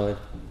on our side.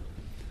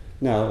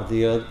 Now,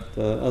 the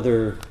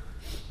other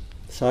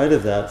side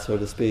of that, so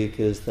to speak,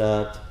 is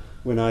that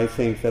when I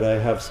think that I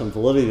have some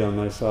validity on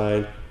my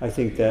side, I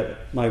think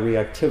that my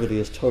reactivity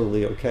is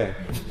totally okay.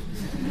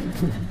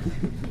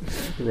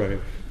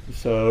 Right.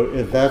 So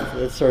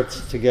it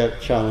starts to get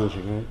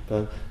challenging, right?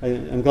 But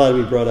I'm glad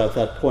we brought out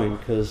that point,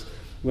 because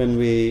when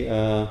we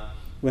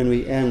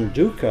end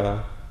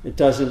dukkha, it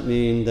doesn't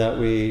mean that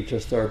we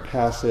just are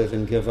passive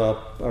and give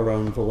up our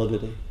own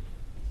validity,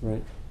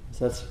 right?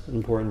 So that's an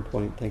important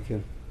point. Thank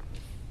you.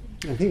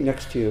 I think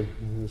next to you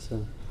is.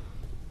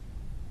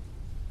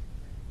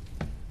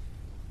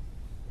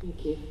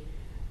 Thank you.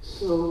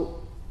 So,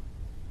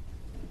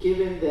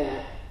 given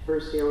that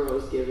first arrow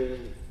is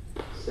given,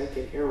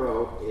 second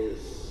arrow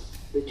is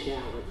the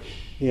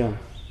challenge. Yeah.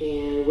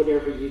 And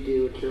whatever you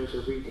do in terms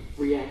of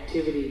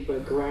reactivity,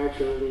 but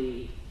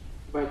gradually,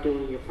 by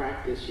doing your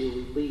practice, you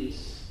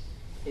release.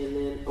 And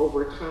then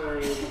over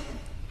time,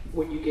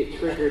 when you get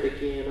triggered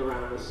again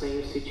around the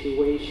same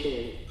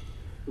situation,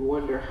 you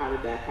wonder, how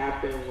did that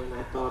happen when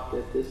I thought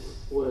that this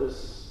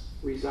was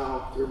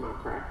resolved through my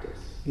practice?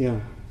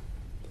 Yeah.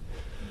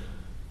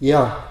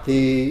 Yeah,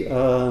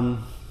 so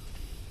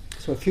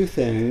a few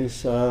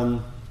things.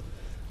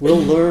 We'll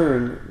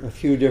learn a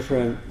few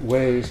different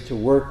ways to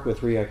work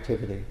with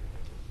reactivity.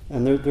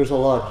 And there's a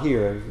lot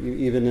here.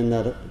 Even in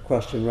that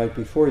question right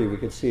before you, we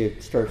could see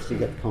it starts to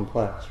get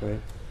complex,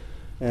 right?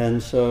 And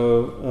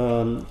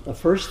so the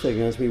first thing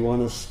is we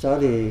want to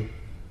study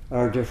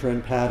our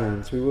different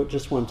patterns. We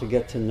just want to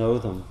get to know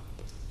them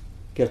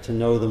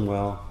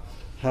well.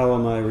 How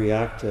am I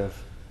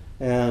reactive?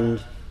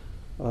 And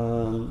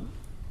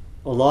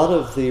a lot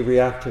of the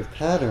reactive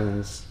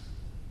patterns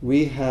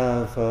we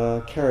have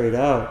carried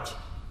out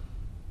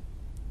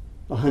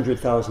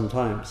 100,000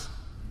 times.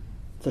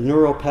 The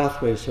neural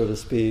pathways, so to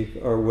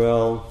speak, are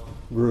well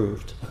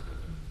grooved,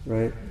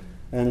 right?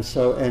 And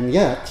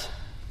yet,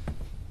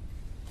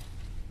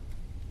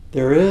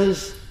 there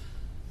is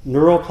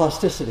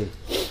neuroplasticity,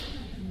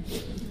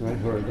 right?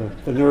 Or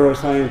the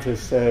neuroscientists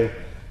say,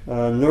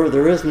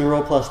 there is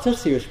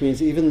neuroplasticity, which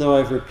means even though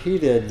I've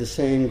repeated the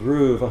same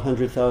groove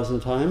 100,000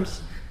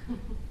 times,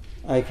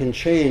 I can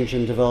change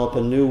and develop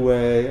a new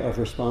way of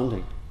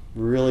responding.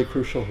 Really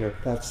crucial here.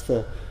 That's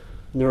the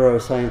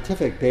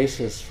neuroscientific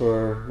basis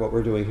for what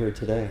we're doing here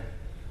today.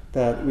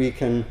 That we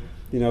can,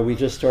 we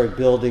just start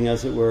building,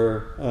 as it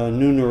were,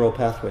 new neural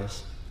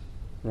pathways,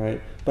 right?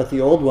 But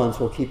the old ones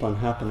will keep on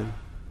happening.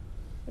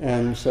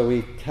 And so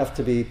we have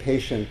to be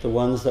patient. The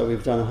ones that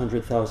we've done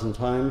 100,000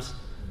 times,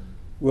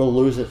 we'll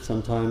lose it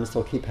sometimes.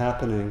 They'll keep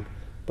happening.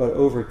 But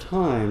over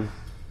time,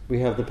 we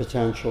have the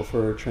potential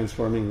for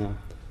transforming them.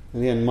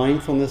 And again,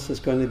 mindfulness is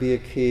going to be a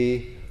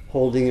key.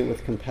 Holding it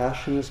with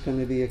compassion is going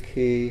to be a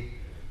key.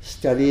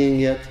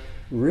 Studying it,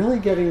 really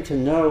getting to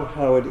know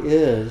how it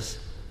is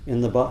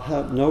in the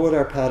body, know what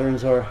our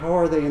patterns are, how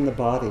are they in the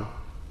body.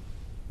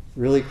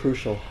 Really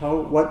crucial.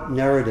 What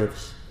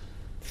narratives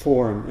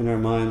form in our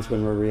minds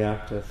when we're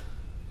reactive.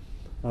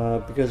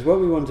 Because what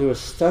we want to do is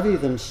study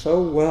them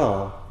so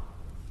well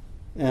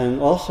and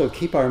also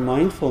keep our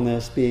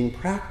mindfulness being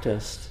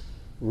practiced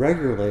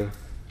regularly,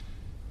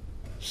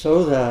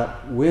 so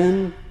that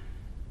when,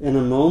 in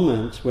a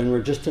moment, when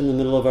we're just in the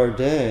middle of our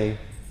day,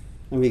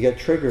 and we get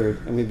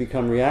triggered and we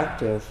become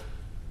reactive,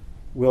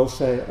 we'll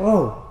say,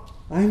 oh,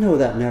 I know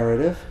that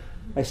narrative.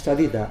 I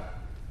studied that.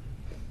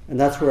 And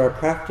that's where our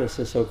practice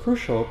is so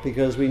crucial,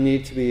 because we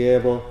need to be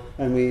able,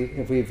 and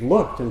if we've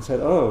looked and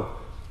said, oh,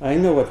 I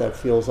know what that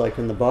feels like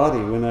in the body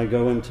when I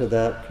go into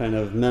that kind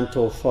of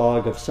mental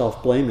fog of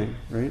self-blaming,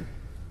 right?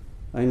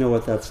 I know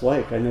what that's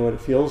like. I know what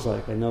it feels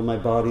like. I know my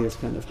body is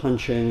kind of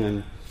hunching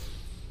and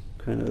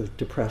kind of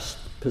depressed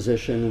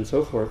position and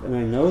so forth. And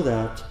I know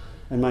that,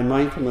 and my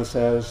mindfulness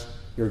says,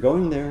 you're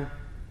going there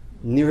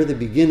near the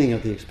beginning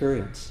of the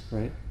experience,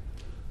 right?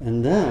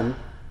 And then,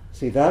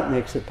 see, that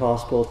makes it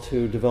possible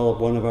to develop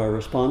one of our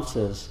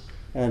responses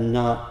and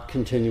not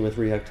continue with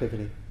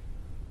reactivity,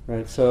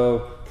 right?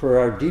 So for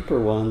our deeper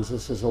ones,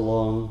 this is a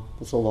long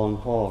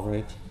haul,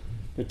 right?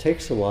 It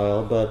takes a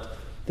while, but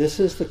this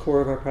is the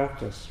core of our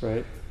practice,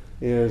 right?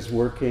 Is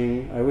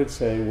working, I would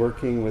say,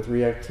 working with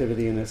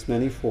reactivity in its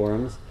many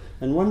forms.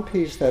 And one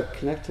piece that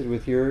connected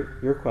with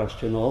your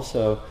question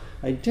also,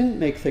 I didn't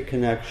make the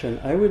connection.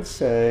 I would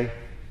say,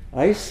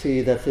 I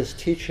see that this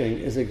teaching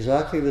is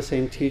exactly the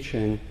same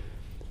teaching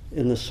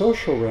in the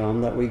social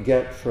realm that we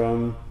get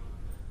from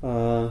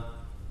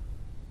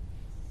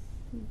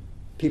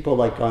people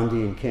like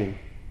Gandhi and King.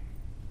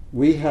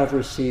 We have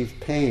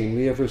received pain.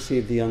 We have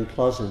received the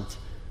unpleasant.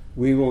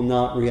 We will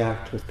not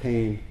react with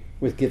pain,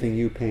 with giving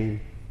you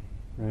pain,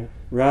 right?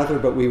 Rather,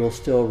 but we will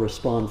still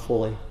respond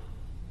fully,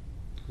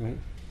 right?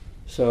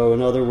 So,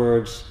 in other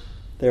words,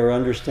 they're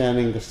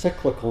understanding the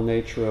cyclical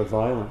nature of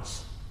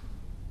violence.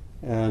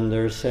 And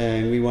they're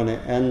saying we want to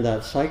end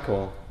that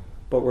cycle,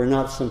 but we're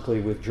not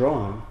simply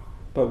withdrawing,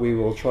 but we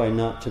will try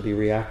not to be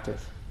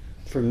reactive.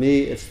 For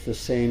me, it's the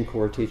same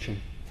core teaching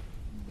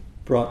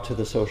brought to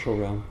the social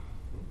realm.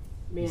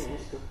 May I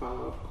ask a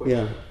follow-up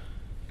question? Yeah.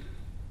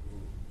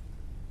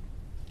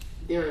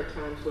 There are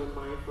times when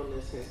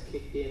mindfulness has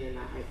kicked in and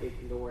I have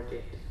ignored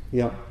it.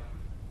 Yeah.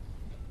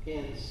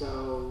 And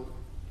so,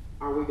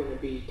 are we going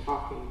to be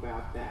talking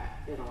about that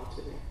at all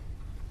today?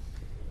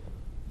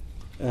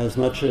 As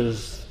much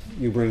as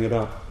you bring it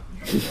up.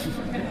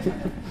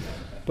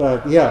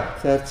 But yeah,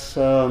 that's...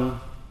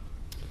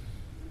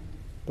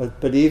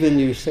 But even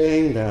you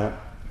saying that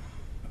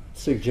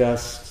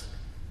suggests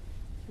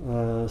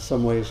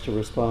some ways to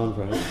respond,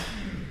 right?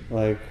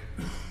 Like,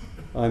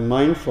 I'm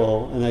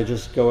mindful and I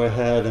just go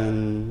ahead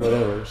and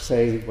whatever,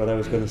 say what I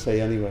was going to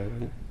say anyway,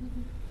 right?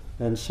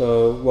 And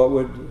so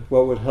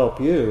what would help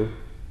you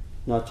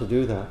not to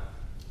do that?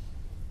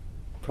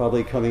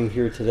 Probably coming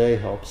here today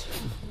helps,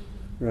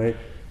 right?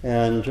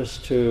 And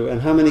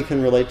and how many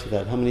can relate to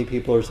that? How many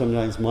people are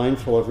sometimes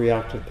mindful of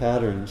reactive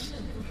patterns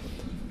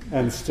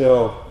and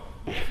still,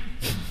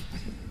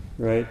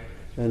 right?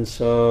 And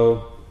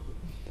so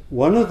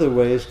one of the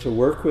ways to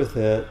work with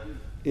it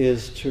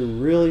is to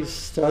really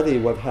study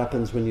what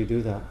happens when you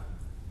do that.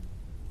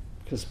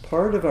 Because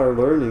part of our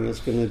learning is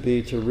going to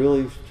be to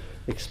really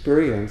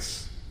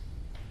experience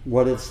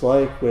what it's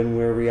like when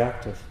we're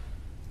reactive.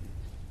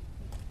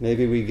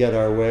 Maybe we get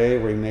our way,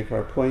 we make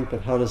our point,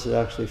 but how does it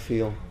actually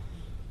feel?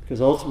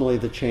 Because ultimately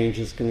the change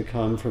is going to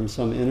come from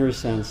some inner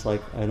sense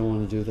like, I don't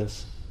want to do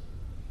this.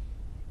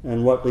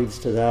 And what leads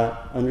to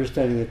that?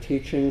 Understanding the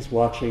teachings,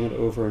 watching it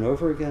over and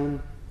over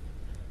again,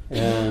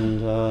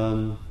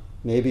 and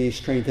maybe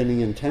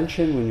strengthening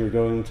intention when you're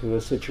going to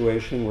a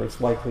situation where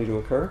it's likely to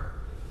occur.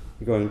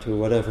 You're going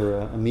to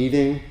a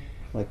meeting,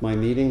 like my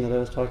meeting that I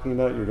was talking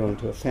about. You're going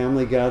to a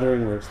family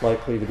gathering where it's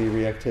likely to be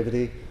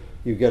reactivity.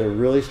 You get a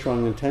really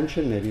strong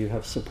intention. Maybe you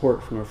have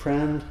support from a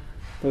friend.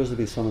 Those would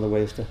be some of the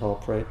ways to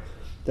help, right?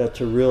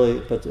 But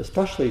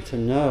especially to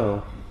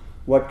know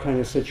what kind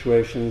of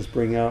situations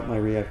bring out my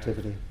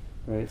reactivity,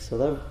 right?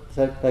 So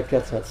that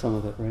gets at some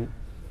of it, right?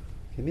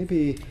 Okay,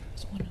 maybe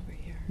there's one over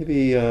here.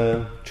 Maybe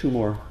two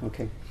more.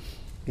 Okay,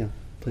 yeah.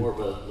 Please. More of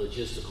a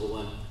logistical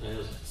one. I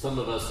know some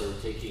of us are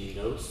taking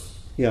notes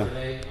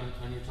today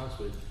on your talks.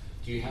 But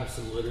do you have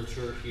some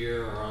literature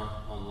here or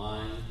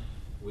online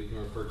we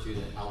can refer to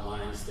that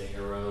outlines the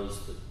arrows,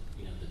 the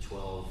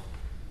 12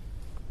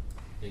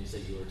 things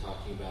that you were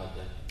talking about?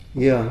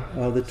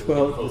 The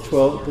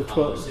 12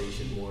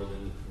 conversation more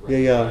than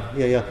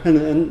yeah.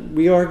 And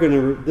we are going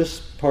to. This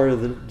part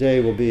of the day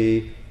will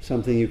be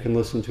something you can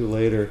listen to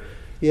later.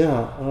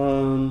 Yeah.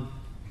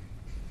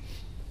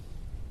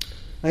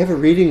 I have a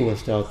reading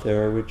list out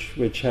there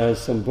which has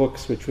some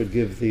books which would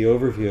give the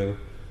overview.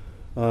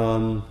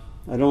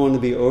 I don't want to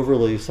be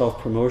overly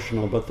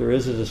self-promotional, but there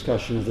is a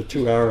discussion of the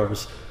 2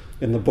 arrows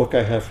in the book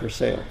I have for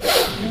sale.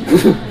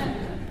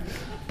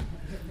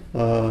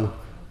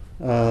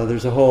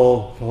 There's a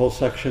whole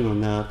section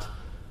on that.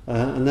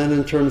 And then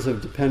in terms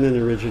of dependent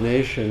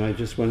origination, I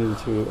just went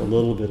into a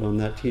little bit on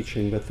that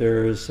teaching, but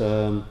there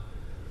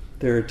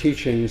are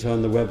teachings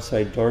on the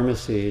website Dharma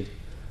Seed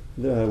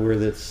where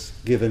that's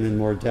given in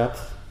more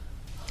depth.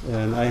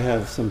 And I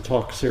have some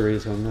talk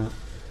series on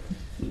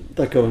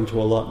that go into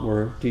a lot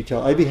more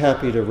detail. I'd be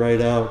happy to write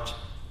out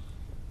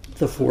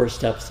the 4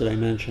 steps that I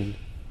mentioned,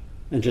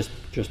 and just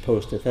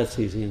post it. That's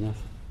easy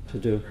enough to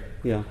do.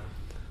 Yeah.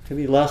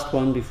 Maybe last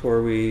one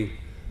before we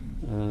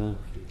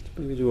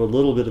maybe do a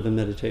little bit of a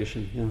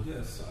meditation. Yeah.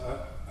 Yes,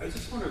 I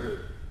just wanted to.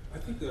 I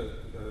think a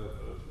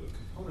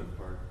component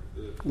part.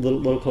 A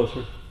little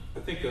closer. I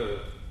think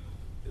an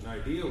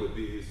idea would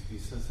be is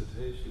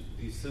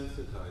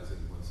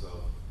desensitizing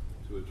oneself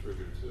to a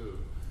trigger too,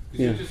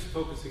 because you're just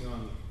focusing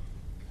on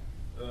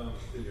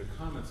in your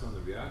comments on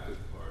the reactive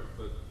part.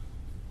 But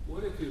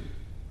what if you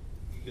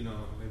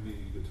know, maybe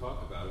you could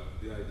talk about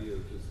the idea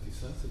of just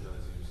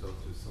desensitizing yourself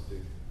to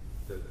something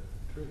that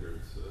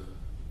triggers.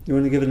 You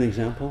want to give an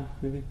example,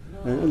 maybe?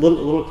 No. A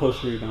little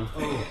closer to your mouth.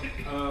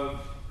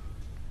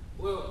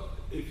 Well,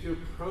 if you're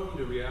prone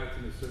to react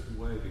in a certain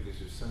way because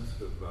you're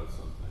sensitive about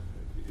something,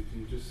 if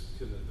you just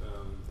can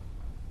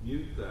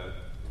mute that,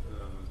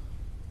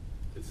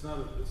 it's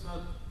hard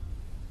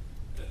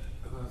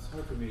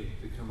for me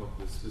to come up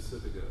with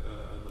specific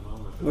at the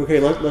moment. Okay,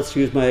 let's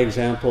use my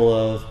example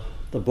of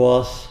the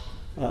boss.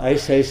 I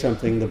say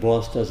something, the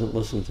boss doesn't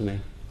listen to me.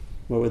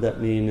 What would that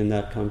mean in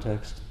that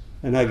context?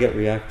 And I get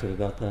reactive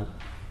about that.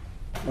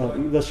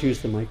 Let's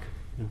use the mic.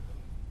 Yeah.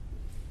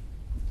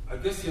 I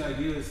guess the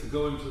idea is to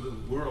go into the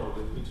world,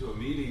 into a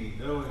meeting,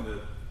 knowing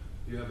that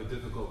you have a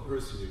difficult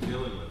person you're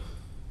dealing with,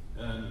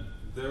 and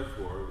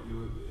therefore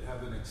you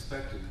have an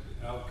expected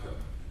outcome.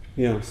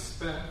 Yeah. You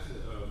expect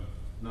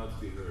not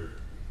to be heard.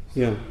 So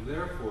yeah.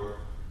 Therefore,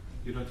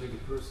 you don't take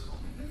it personal.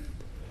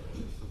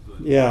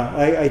 Yeah,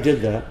 I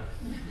did that.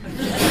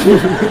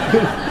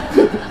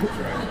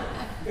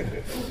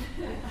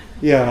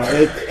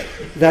 Yeah,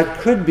 that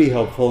could be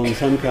helpful in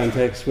some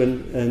contexts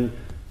and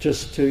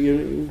just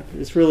to,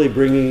 it's really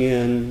bringing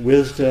in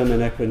wisdom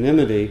and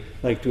equanimity.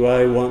 Like, do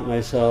I want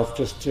myself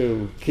just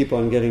to keep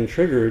on getting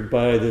triggered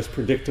by this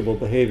predictable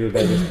behavior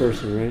by this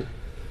person, right?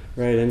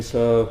 Right, and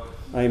so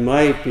I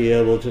might be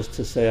able just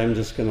to say, I'm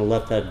just going to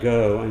let that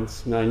go. And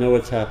I know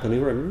what's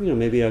happening. Or,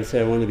 maybe I would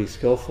say I want to be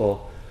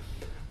skillful.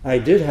 I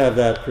did have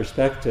that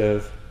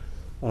perspective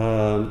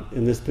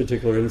in this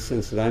particular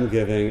instance that I'm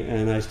giving,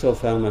 and I still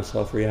found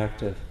myself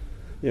reactive.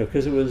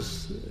 Because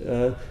it's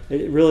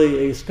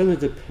going to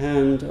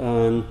depend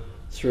on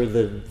sort of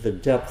the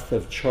depth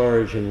of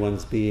charge in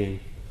one's being.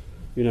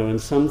 And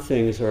some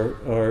things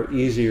are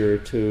easier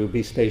to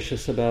be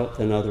spacious about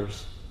than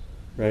others,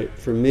 right?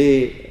 For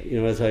me,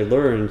 as I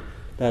learned,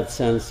 that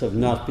sense of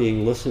not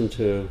being listened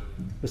to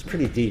was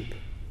pretty deep,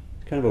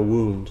 kind of a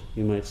wound,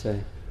 you might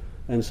say.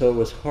 And so it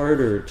was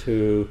harder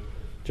to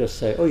just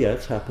say, oh yeah,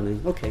 it's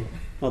happening, okay,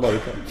 I'll let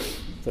it go.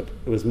 So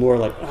it was more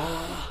like,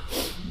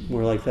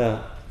 more like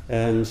that.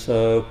 And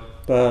so,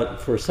 but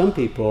for some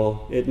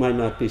people, it might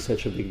not be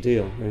such a big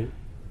deal, right?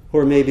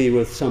 Or maybe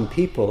with some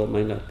people, it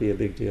might not be a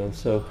big deal.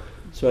 So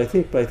I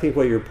think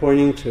what you're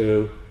pointing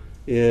to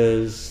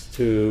is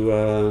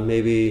to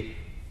maybe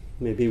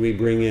we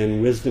bring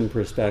in wisdom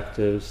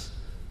perspectives.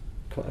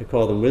 I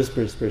call them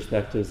wisdom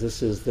perspectives.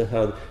 This is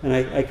how, and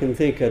I can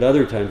think at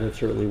other times it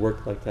certainly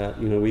worked like that.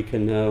 We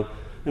can know,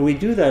 and we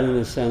do that in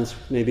a sense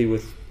maybe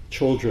with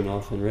children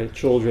often, right?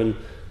 Children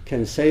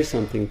can say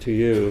something to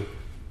you,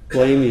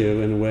 blame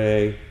you in a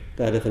way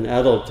that if an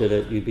adult did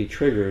it, you'd be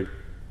triggered,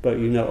 but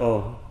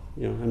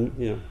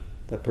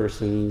that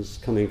person's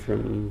coming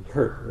from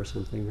hurt or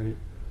something, right?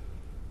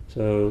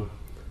 So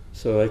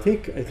I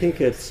think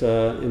it's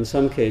in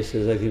some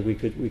cases I think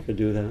we could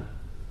do that,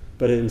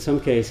 but in some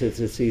cases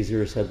it's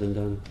easier said than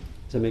done.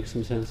 Does that make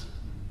some sense?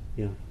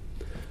 Yeah.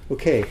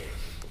 Okay.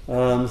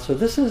 So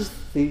this is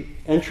the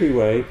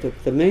entryway.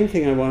 The main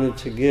thing I wanted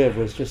to give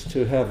was just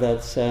to have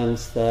that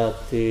sense that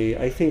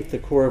I think the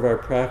core of our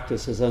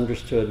practice is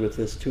understood with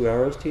this 2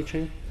 arrows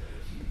teaching,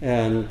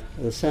 and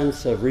the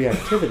sense of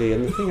reactivity.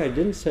 And the thing I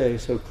didn't say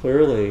so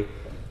clearly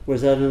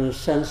was that in a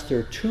sense there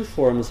are 2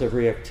 forms of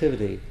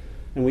reactivity.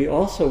 And we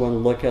also want to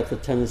look at the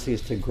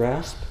tendencies to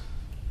grasp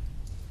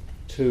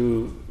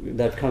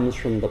that comes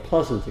from the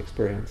pleasant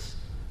experience.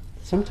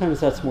 Sometimes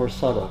that's more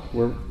subtle.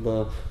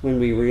 When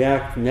we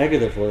react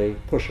negatively,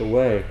 push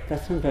away,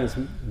 that's sometimes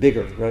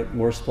bigger, right?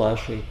 More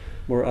splashy,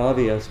 more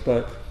obvious.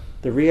 But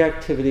the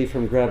reactivity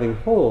from grabbing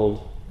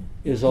hold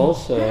is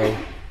also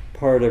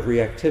part of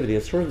reactivity.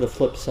 It's sort of the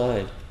flip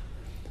side.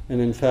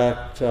 And in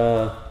fact,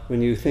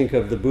 when you think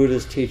of the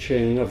Buddha's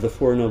teaching of the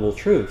Four Noble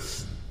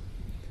Truths,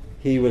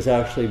 he was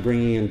actually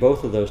bringing in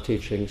both of those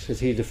teachings, because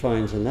he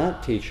defines in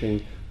that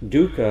teaching,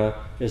 dukkha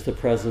is the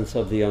presence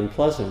of the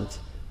unpleasant.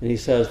 And he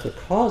says the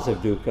cause of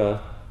dukkha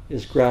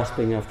is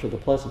grasping after the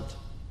pleasant.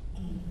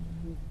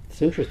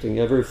 It's interesting.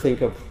 You ever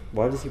think of,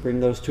 why does he bring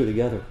those 2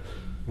 together?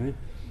 Right?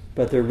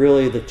 But they're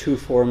really the 2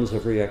 forms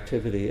of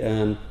reactivity,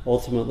 and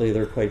ultimately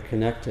they're quite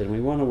connected. And we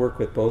want to work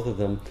with both of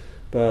them.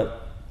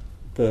 But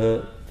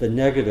the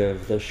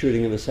negative, the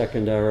shooting of the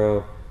second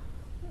arrow,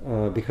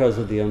 because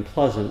of the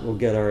unpleasant, will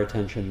get our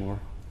attention more.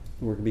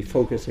 And we're going to be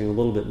focusing a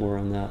little bit more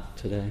on that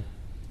today.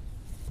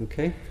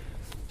 Okay?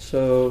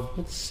 So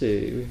let's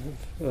see, we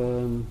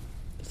have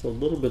just a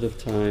little bit of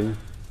time.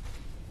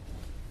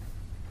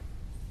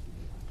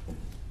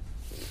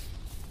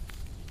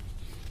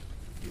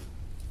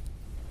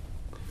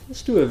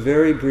 Let's do a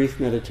very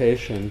brief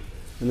meditation,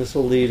 and this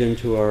will lead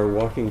into our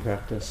walking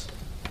practice.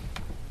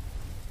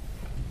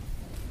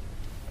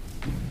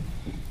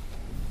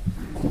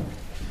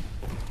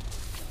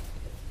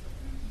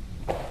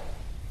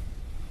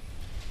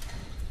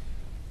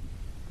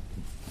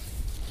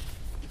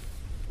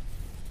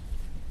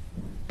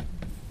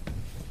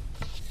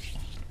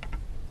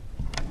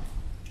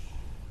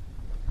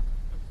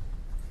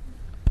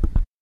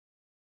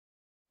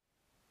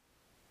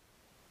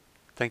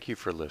 Thank you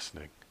for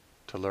listening.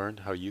 To learn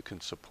how you can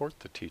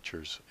support the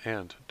teachers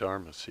and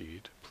Dharma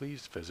Seed,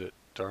 please visit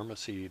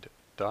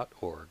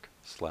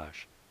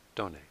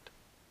dharmaseed.org/donate.